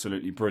been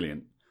absolutely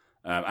brilliant,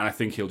 and I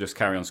think he'll just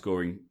carry on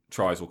scoring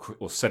tries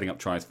or setting up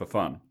tries for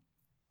fun.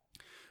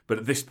 But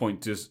at this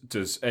point,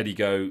 does Eddie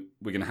go,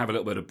 we're going to have a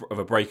little bit of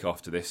a break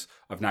after this.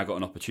 I've now got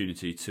an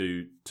opportunity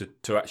to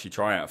actually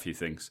try out a few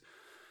things.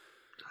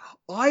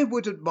 I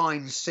wouldn't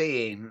mind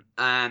seeing,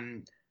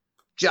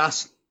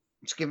 just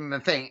to give him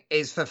a thing,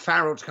 is for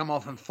Farrell to come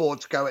off and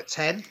Ford to go at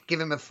 10. Give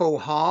him a full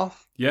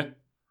half. Yeah.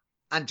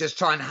 And just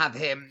try and have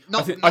him.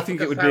 I think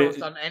it would Farrell's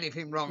done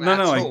anything wrong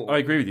I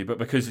agree with you. But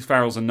because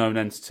Farrell's a known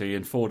entity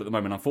and Ford at the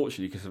moment,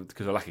 unfortunately,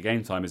 because of lack of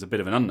game time, is a bit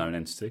of an unknown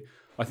entity,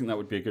 I think that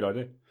would be a good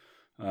idea.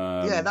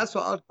 Yeah, that's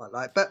what I'd quite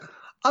like. But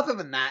other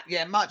than that,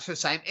 yeah, much the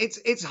same.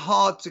 It's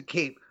hard to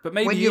keep. But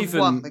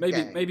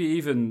maybe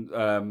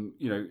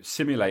even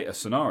simulate a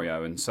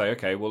scenario and say,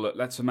 okay, well, look,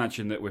 let's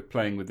imagine that we're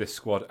playing with this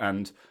squad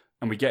and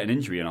we get an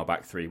injury in our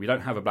back three. We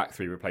don't have a back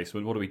three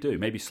replacement. What do?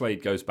 Maybe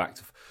Slade goes back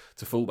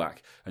to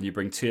fullback and you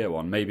bring Tio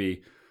on.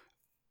 Maybe,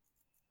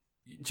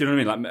 do you know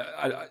what I mean?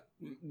 Like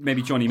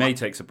maybe Johnny May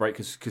takes a break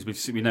because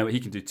we know what he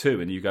can do too.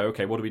 And you go,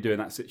 okay, what do we do in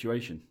that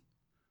situation?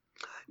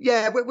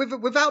 Yeah,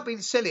 without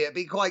being silly, it'd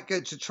be quite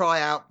good to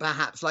try out,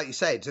 perhaps, like you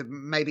say, to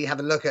maybe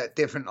have a look at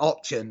different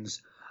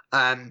options.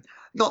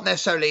 Not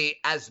necessarily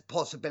as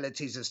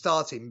possibilities of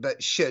starting,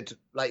 but should,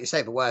 like you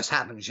say, the worst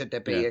happen, should there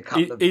be a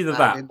couple of... Either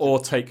that or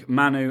take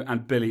Manu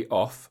and Billy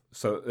off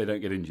so that they don't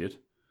get injured.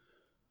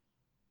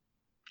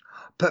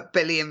 Put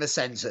Billy in the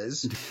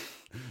centres.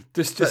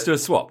 just do a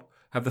swap.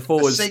 Have the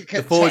forwards in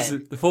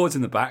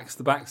the backs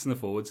in the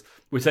forwards.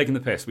 We're taking the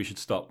piss. We should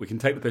stop. We can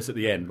take the piss at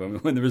the end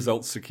when the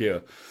result's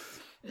secure.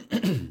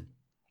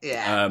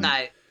 Yeah,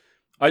 no.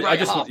 I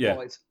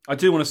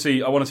do want to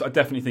see. I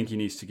definitely think he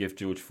needs to give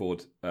George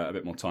Ford a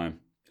bit more time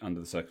under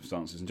the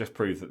circumstances and just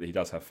prove that he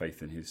does have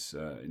faith in his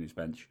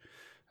bench.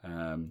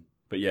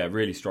 But yeah,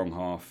 really strong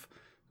half.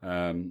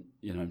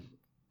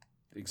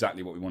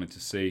 Exactly what we wanted to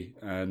see,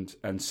 and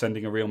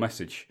sending a real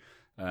message.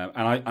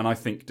 And I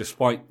think,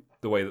 despite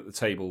the way that the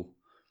table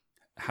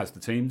has the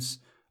teams,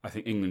 I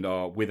think England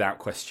are without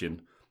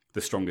question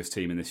the strongest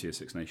team in this year's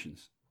Six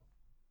Nations.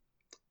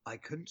 I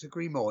couldn't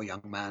agree more,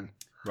 young man.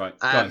 Right,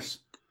 guys.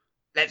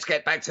 Let's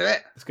get back to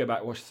it. Let's get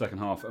back, watch the second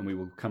half, and we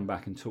will come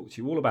back and talk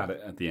to you all about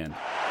it at the end.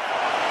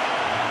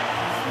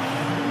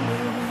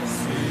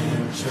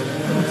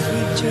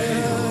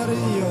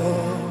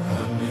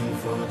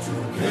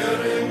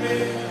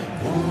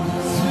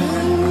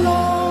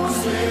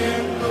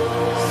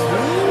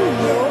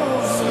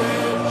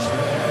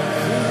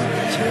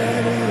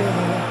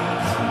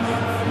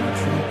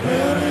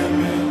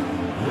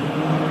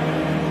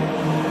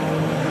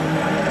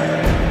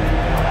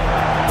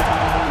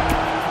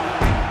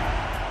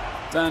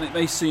 Dan, it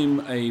may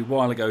seem a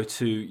while ago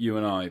to you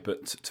and I,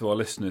 but to our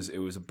listeners, it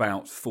was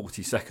about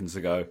 40 seconds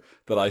ago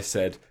that I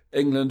said,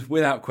 England,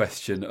 without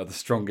question, are the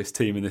strongest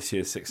team in this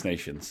year's Six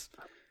Nations.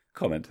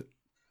 Comment.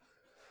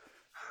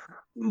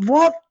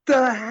 What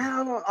the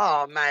hell?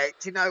 Oh, mate,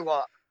 do you know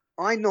what?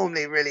 I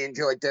normally really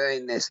enjoy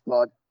doing this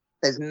pod.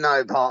 There's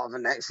no part of the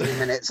next few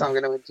minutes I'm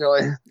going to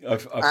enjoy.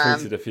 I've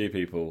tweeted a few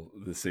people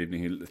this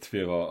evening, a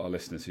few of our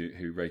listeners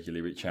who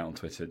regularly reach out on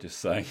Twitter, just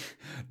saying,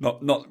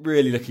 not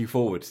really looking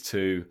forward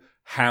to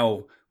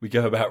how we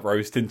go about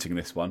rose tinting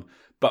this one,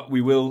 but we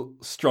will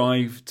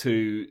strive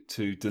to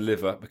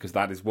deliver because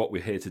that is what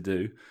we're here to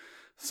do.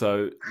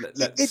 So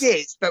it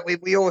is, but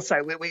we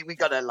also we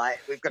got to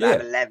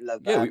have a level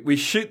of we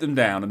shoot them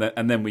down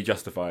and then we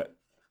justify it.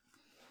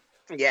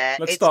 Yeah,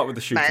 let's start with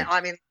the shooting. Mate, I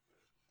mean,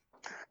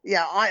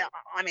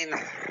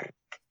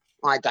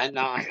 I don't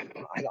know. I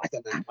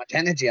don't know how much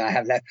energy I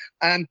have left.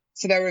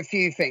 So there are a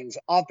few things.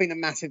 I've been a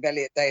massive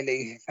Elliot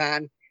Daly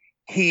fan.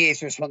 He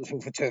is responsible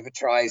for 2 of the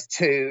tries,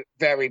 2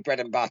 very bread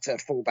and butter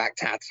fullback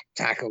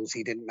tackles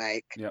he didn't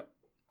make. Yep.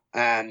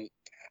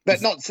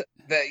 But not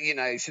that,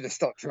 should have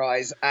stopped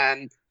tries.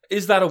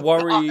 Is that a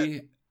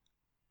worry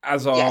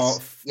as our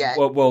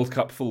World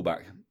Cup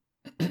fullback?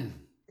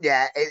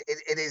 Yeah,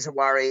 it is a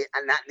worry,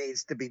 and that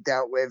needs to be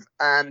dealt with.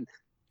 We're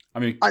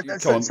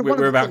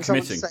about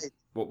committing.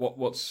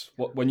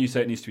 What when you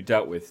say it needs to be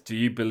dealt with, do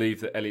you believe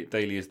that Elliot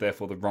Daly is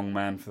therefore the wrong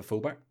man for the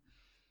fullback?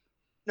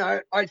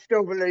 No, I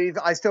still believe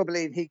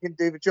he can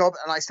do the job,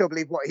 and I still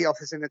believe what he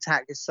offers in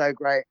attack is so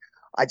great.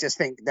 I just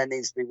think there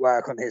needs to be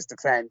work on his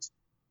defence.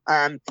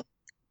 The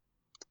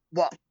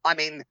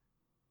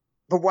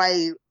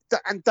way,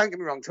 and don't get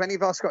me wrong, to any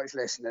of our Scottish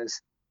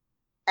listeners,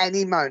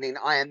 any moaning,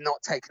 I am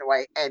not taking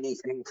away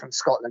anything from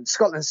Scotland.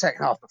 Scotland's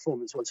second half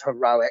performance was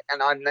heroic,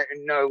 and I'm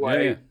in no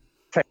way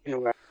taking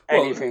away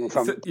anything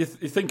from. You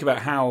think about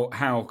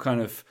how kind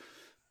of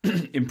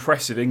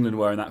impressive England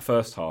were in that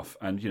first half,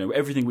 and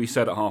everything we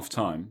said at half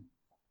time,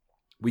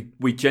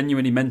 we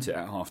genuinely meant it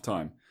at half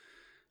time.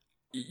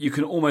 You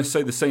can almost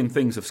say the same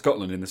things of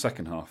Scotland in the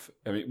second half.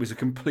 I mean, it was a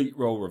complete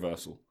role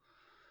reversal.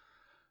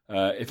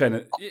 I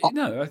think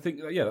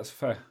that's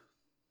fair.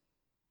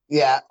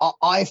 Yeah,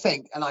 I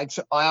think, and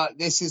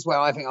this is where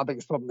I think our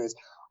biggest problem is.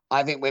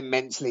 I think we're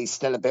mentally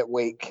still a bit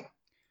weak.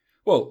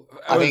 Well,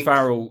 Owen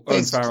Farrell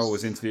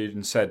was interviewed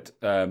and said,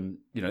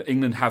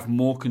 England have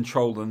more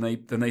control than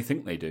they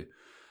think they do.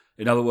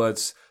 In other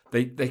words,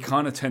 they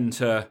kind of tend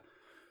to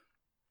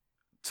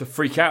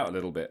freak out a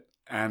little bit,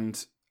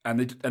 and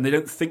they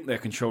don't think they're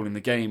controlling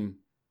the game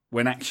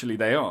when actually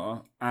they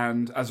are,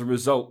 and as a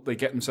result, they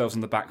get themselves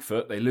on the back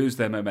foot. They lose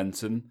their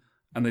momentum,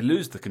 and they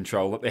lose the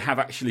control that they have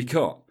actually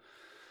got.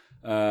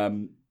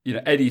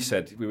 Eddie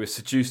said we were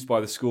seduced by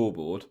the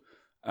scoreboard,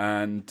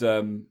 and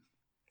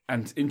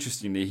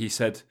interestingly, he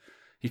said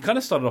he kind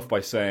of started off by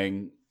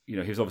saying, he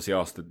was obviously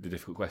asked the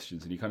difficult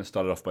questions, and he kind of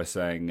started off by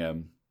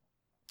saying,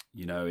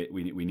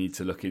 we need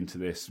to look into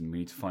this, and we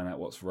need to find out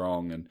what's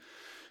wrong, and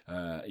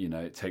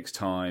it takes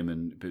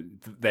time, but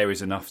there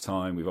is enough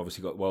time. We've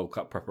obviously got World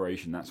Cup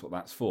preparation. That's what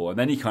that's for. And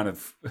then he kind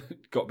of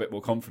got a bit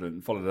more confident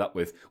and followed it up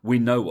with, we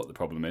know what the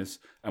problem is,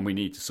 and we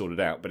need to sort it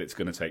out, but it's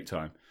going to take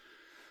time.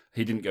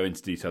 He didn't go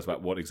into details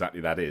about what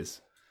exactly that is.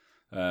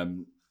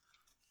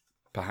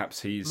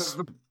 Perhaps he's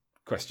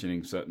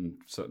questioning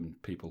certain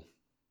people.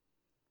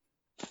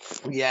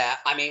 Yeah,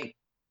 I mean,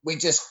 we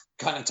just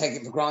kind of take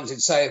it for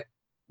granted. So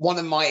one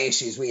of my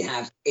issues we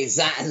have is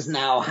that has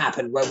now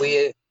happened where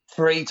we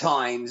 3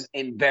 times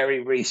in very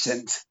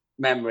recent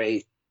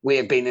memory, we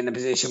have been in a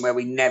position where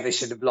we never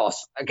should have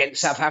lost. Against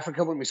South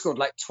Africa, when we scored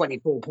like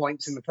 24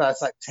 points in the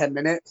first 10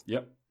 minutes.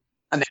 Yep.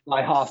 And then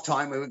by half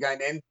time, we were going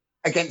in.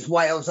 Against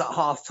Wales at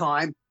half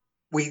time,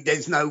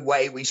 there's no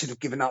way we should have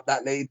given up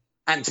that lead.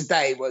 And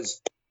today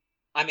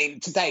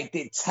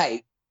did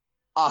take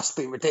us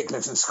being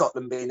ridiculous and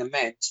Scotland being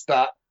immense.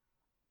 But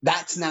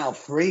that's now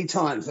 3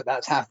 times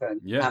that's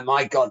happened. Yeah. And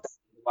my God,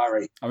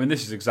 worry. I mean,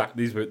 these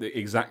were the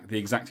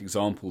exact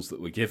examples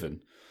that were given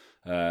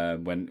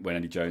when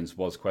Eddie Jones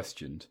was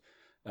questioned.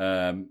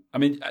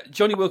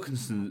 Johnny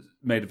Wilkinson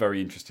made a very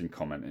interesting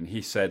comment, and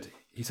he said,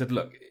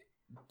 look,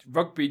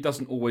 rugby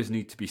doesn't always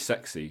need to be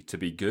sexy to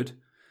be good,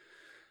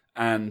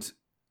 and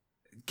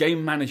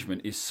game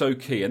management is so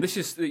key. And this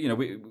is,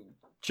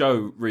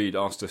 Joe Reid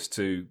asked us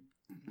to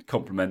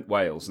compliment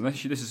Wales, and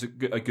this is a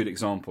good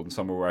example and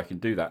somewhere where I can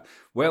do that.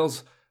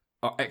 Wales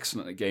are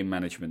excellent at game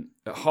management.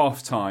 At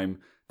half time,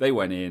 they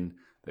went in,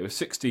 they were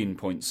 16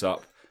 points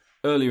up.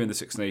 Earlier in the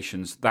Six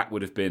Nations, that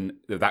would have been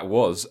a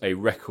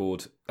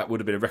record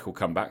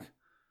comeback.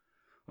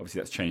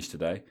 Obviously, that's changed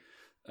today.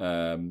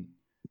 And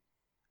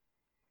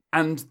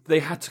they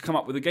had to come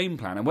up with a game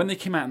plan. And when they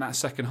came out in that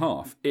second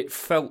half, it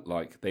felt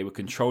like they were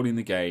controlling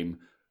the game.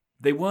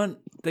 They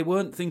weren't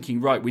thinking,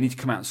 right, we need to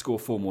come out and score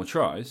 4 more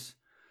tries.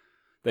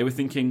 They were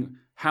thinking,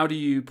 how do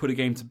you put a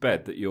game to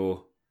bed that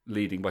you're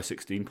leading by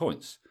 16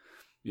 points?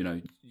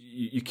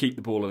 You keep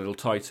the ball a little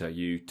tighter,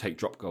 you take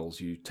drop goals,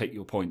 you take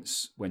your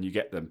points when you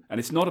get them. And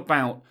it's not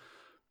about,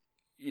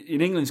 in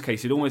England's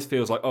case, it almost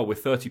feels like, oh, we're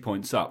 30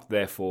 points up,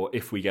 therefore,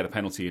 if we get a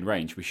penalty in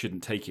range, we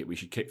shouldn't take it, we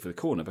should kick for the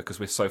corner because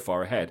we're so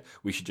far ahead,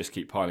 we should just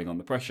keep piling on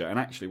the pressure. And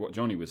actually what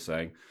Johnny was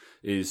saying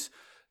is,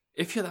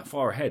 if you're that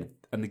far ahead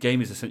and the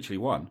game is essentially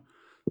won,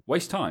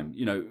 waste time.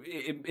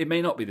 It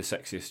may not be the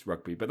sexiest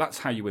rugby, but that's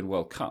how you win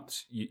World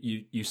Cups.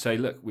 You say,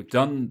 look, we've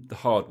done the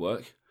hard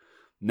work.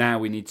 Now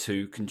we need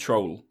to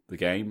control the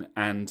game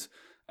and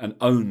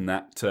own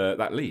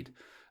that lead.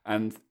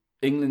 And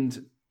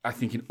England, I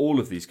think, in all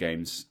of these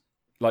games,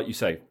 like you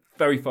say,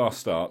 very fast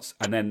starts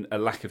and then a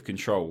lack of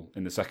control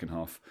in the second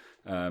half.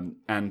 They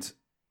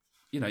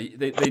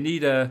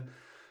need a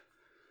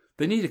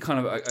kind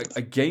of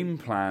a game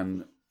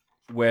plan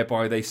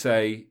whereby they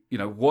say,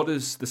 what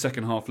does the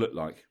second half look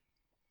like?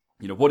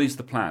 What is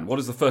the plan? What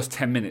does the first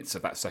 10 minutes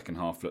of that second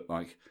half look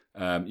like?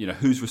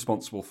 Who's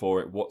responsible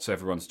for it? What's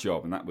everyone's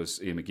job? And that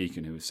was Ian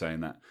McGeechan who was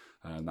saying that.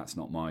 That's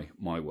not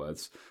my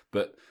words,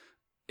 but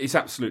it's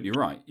absolutely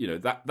right.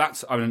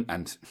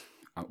 And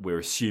we're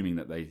assuming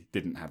that they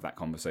didn't have that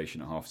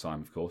conversation at half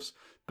time, of course.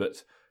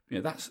 But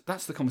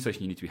that's the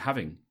conversation you need to be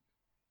having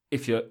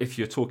if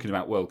you're talking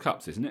about World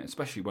Cups, isn't it?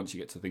 Especially once you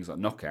get to things like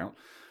knockout.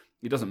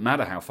 It doesn't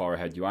matter how far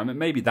ahead you are. I mean,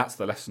 maybe that's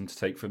the lesson to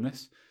take from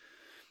this.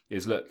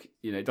 Is look,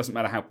 it doesn't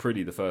matter how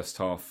pretty the first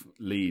half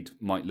lead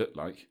might look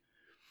like.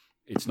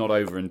 It's not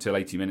over until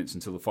 80 minutes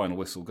until the final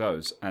whistle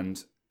goes.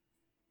 And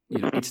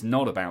it's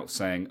not about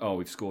saying, oh,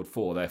 we've scored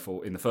 4,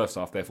 therefore in the first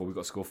half, therefore we've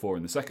got to score 4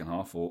 in the second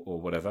half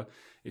or whatever.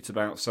 It's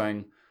about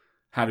saying,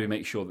 how do we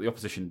make sure that the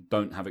opposition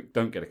don't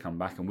get a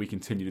comeback and we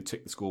continue to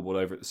tick the scoreboard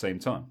over at the same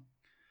time?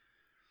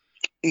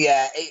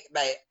 Yeah,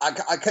 mate,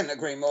 I couldn't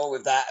agree more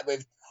with that.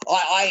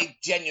 I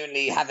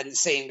genuinely haven't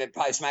seen the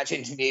post-match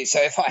interview, so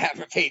if I am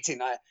repeating,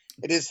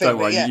 it is. Don't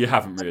worry, you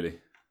haven't really.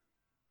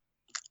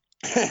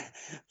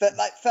 But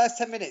first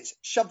 10 minutes,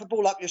 shove the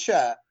ball up your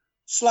shirt,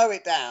 slow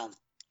it down,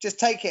 just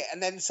take it,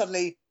 and then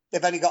suddenly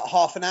they've only got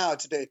half an hour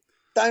to do.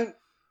 Don't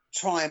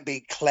try and be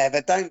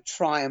clever. Don't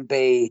try and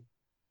be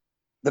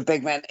the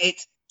big man.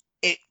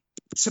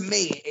 To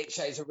me, it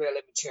shows a real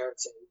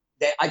immaturity.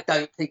 I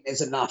don't think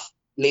there's enough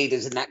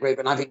leaders in that group,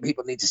 and I think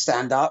people need to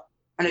stand up.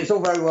 And it's all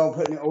very well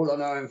putting it all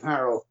on Owen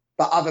Farrell,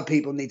 but other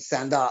people need to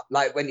stand up.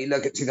 Like when you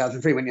look at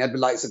 2003, when you had the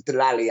likes of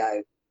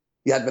Delalio,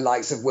 you had the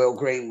likes of Will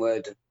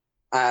Greenwood,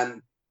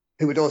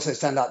 who would also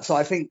stand up. So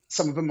I think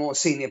some of the more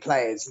senior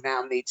players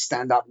now need to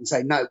stand up and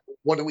say, no,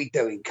 what are we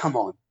doing? Come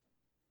on.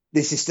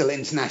 This is still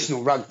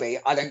international rugby.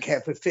 I don't care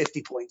if we're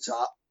 50 points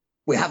up.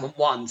 We haven't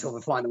won till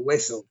the final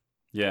whistle.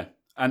 Yeah.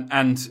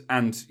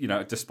 And you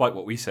know, despite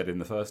what we said in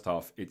the first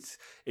half,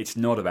 it's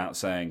not about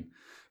saying,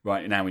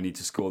 right, now we need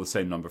to score the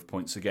same number of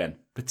points again,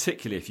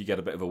 particularly if you get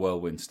a bit of a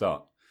whirlwind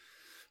start.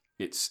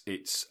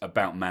 It's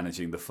about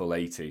managing the full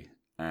 80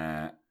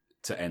 to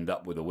end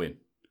up with a win.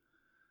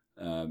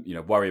 You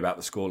know, worry about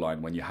the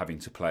scoreline when you're having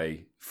to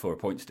play for a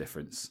points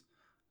difference,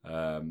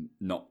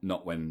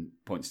 not when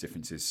points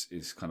difference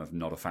is kind of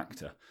not a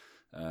factor.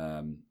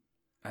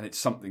 And it's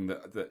something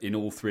that in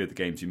all three of the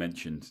games you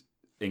mentioned,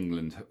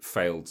 England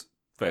failed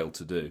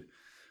to do.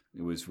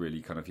 It was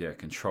really kind of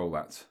control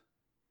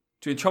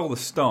the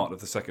start of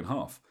the second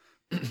half.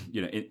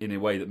 You know, in a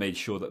way that made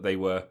sure that they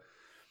were,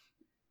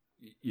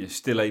 you know,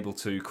 still able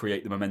to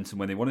create the momentum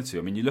when they wanted to.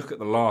 I mean, you look at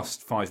the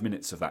last 5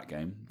 minutes of that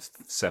game,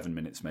 7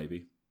 minutes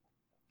maybe.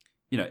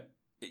 You know,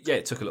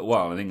 it took a little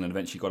while, and England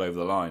eventually got over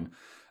the line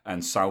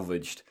and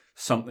salvaged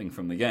something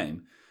from the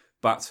game.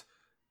 But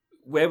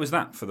where was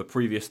that for the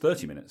previous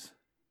 30 minutes,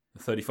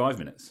 35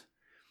 minutes?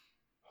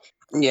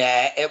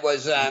 Yeah, it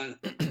was, mate,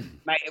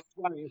 it was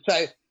worrying.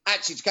 So,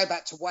 actually, to go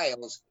back to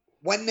Wales,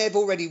 when they've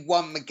already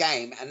won the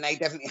game, and they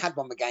definitely had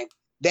won the game,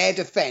 their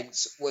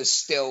defence was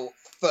still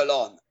full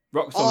on.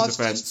 Rock solid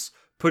defence,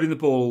 putting the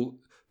ball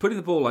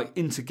like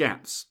into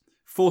gaps,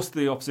 forced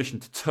the opposition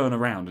to turn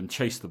around and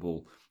chase the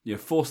ball. You know,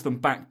 force them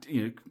back.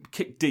 You know,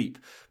 kick deep.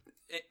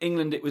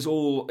 England, it was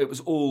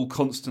all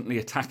constantly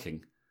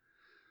attacking,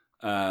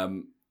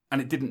 and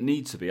it didn't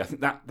need to be. I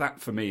think that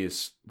for me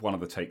is one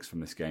of the takes from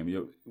this game.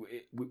 You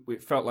know,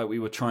 it felt like we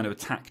were trying to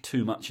attack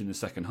too much in the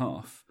second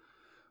half,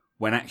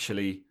 when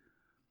actually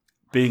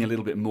being a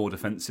little bit more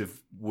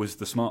defensive was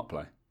the smart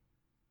play.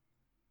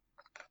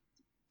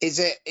 Is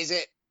it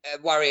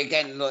a worry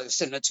again,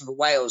 similar to the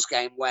Wales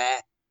game, where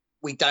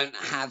we don't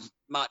have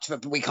much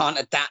of we can't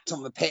adapt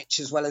on the pitch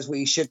as well as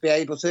we should be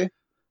able to?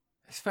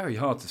 It's very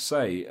hard to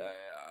say.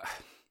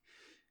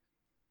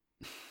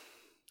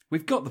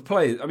 We've got the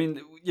players. I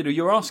mean, you know,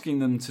 you're asking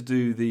them to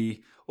do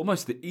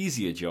almost the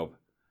easier job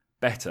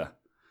better,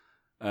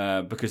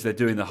 because they're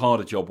doing the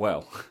harder job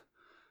well.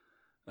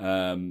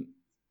 You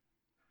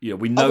know,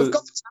 we know. We've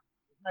got the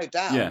talent, no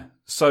doubt. Yeah.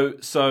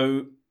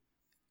 So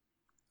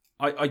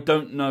I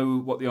don't know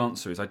what the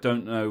answer is. I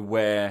don't know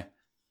where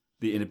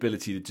the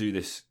inability to do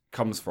this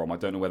comes from. I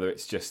don't know whether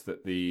it's just that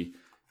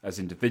as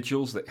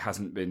individuals that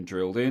hasn't been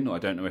drilled in, or I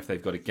don't know if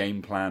they've got a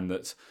game plan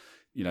that,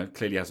 you know,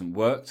 clearly hasn't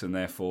worked, and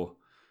therefore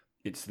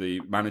it's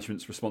the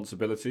management's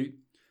responsibility.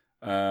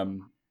 I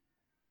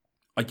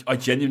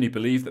genuinely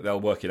believe that they'll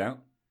work it out,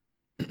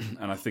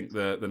 and I think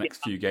the next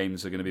few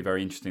games are going to be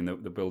very interesting.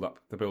 The build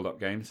up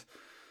games,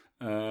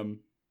 but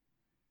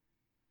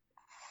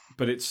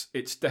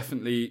it's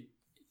definitely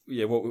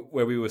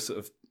where we were sort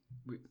of,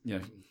 you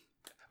know.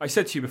 I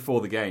said to you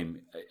before the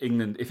game,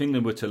 if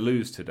England were to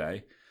lose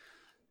today,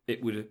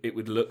 it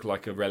would look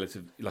like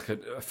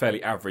a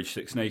fairly average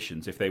Six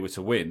Nations. If they were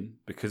to win,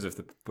 because of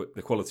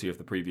the quality of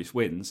the previous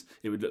wins,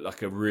 it would look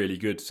like a really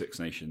good Six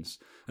Nations.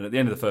 And at the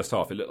end of the first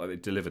half, it looked like they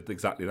delivered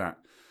exactly that.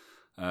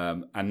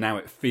 And now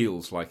it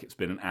feels like it's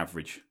been an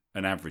average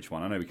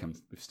one. I know we've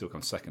still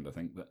come second, I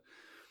think, but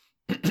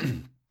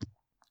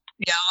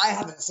yeah, I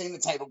haven't seen the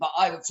table, but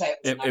I would say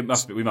it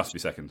must be. We must be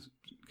second,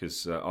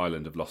 because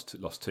Ireland have lost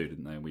 2,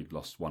 didn't they? And we've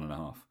lost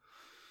 1.5.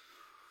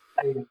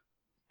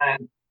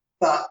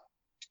 But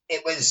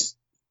it was,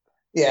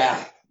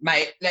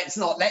 mate. Let's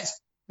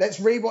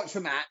rewatch the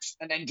match,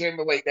 and then during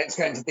the week let's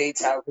go into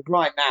detail. Because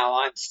right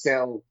now I'm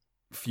still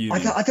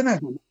fuming. I don't know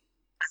if I'm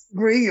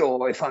angry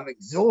or if I'm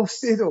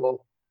exhausted or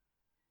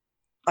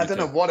I don't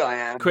know what I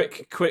am.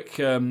 Quick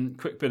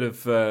bit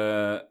of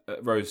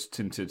rose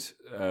tinted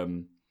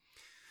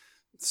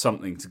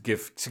something to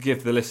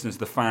give the listeners,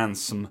 the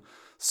fans,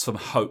 some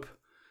hope.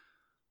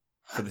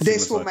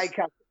 This will make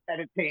us a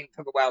better team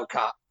for the World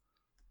Cup.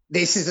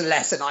 This is a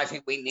lesson I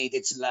think we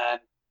needed to learn,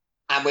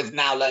 and we've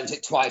now learned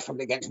it twice,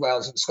 probably against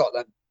Wales and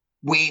Scotland.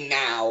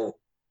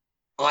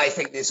 I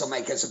think this will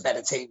make us a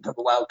better team for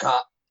the World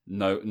Cup.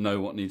 Know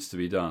what needs to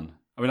be done.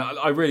 I mean,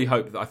 I really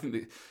hope that. I think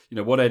that, you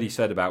know, what Eddie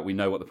said about we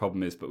know what the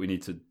problem is, but we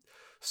need to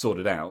sort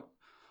it out.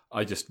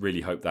 I just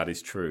really hope that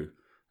is true,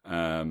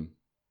 and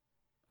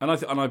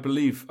I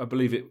believe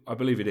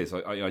it is.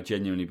 I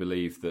genuinely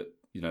believe that,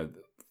 you know,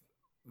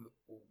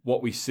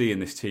 what we see in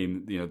this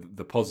team, you know,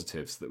 the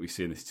positives that we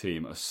see in this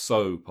team are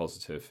so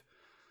positive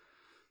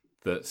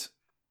that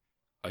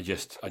I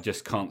just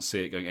can't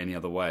see it going any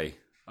other way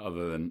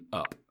other than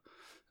up.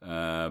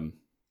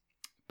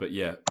 But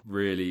yeah,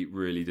 really,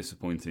 really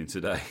disappointing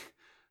today.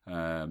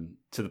 To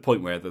the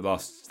point where the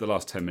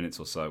last 10 minutes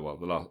or so,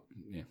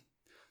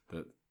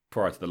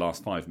 prior to the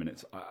last 5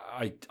 minutes,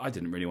 I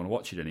didn't really want to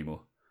watch it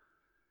anymore.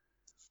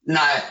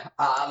 No,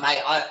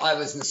 mate, I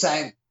was the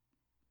same.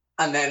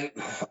 And then,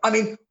 I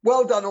mean,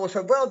 well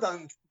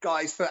done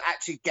guys for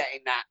actually getting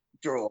that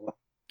draw.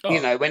 Oh.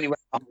 You know, when you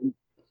went home,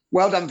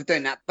 well done for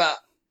doing that. But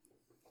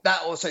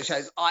that also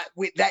shows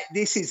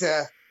this is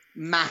a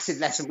massive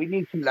lesson. We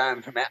need to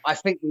learn from it. I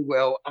think we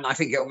will, and I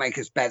think it'll make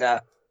us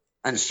better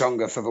and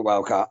stronger for the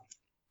World Cup.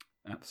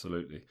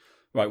 Absolutely.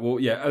 Right.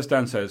 Well, yeah. As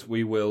Dan says,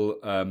 we will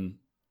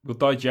we'll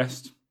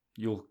digest.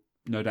 You'll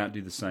no doubt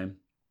do the same.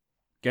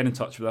 Get in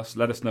touch with us.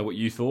 Let us know what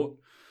you thought.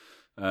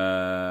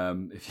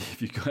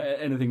 If you've got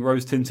anything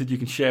rose tinted, you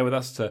can share with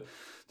us to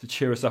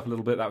cheer us up a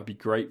little bit. That would be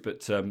great.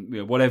 But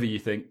whatever you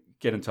think,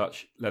 get in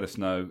touch. Let us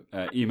know.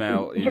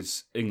 Email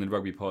is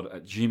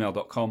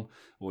englandrugbypod@gmail.com,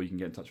 or you can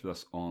get in touch with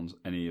us on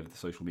any of the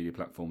social media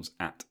platforms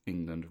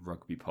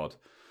 @englandrugbypod.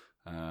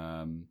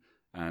 And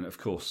of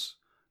course,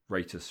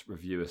 rate us,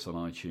 review us on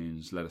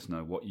iTunes. Let us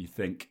know what you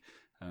think.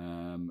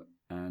 And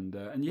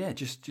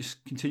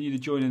just continue to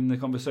join in the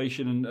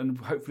conversation, and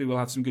hopefully we'll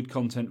have some good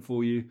content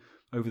for you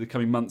over the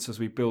coming months as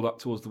we build up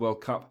towards the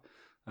World Cup.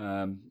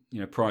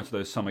 Prior to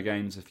those summer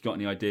games, if you've got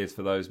any ideas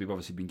for those, we've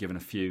obviously been given a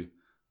few.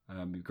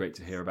 It'd be great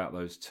to hear about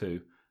those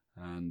too.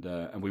 And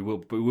we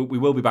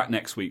will be back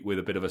next week with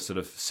a bit of a sort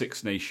of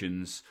Six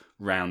Nations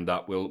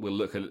roundup. We'll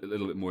look a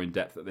little bit more in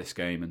depth at this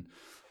game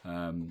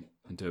and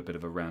do a bit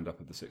of a roundup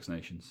of the Six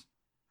Nations.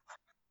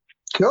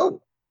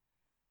 Cool.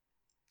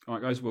 All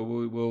right, guys. Well,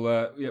 we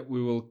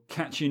will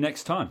catch you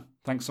next time.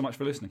 Thanks so much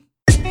for listening.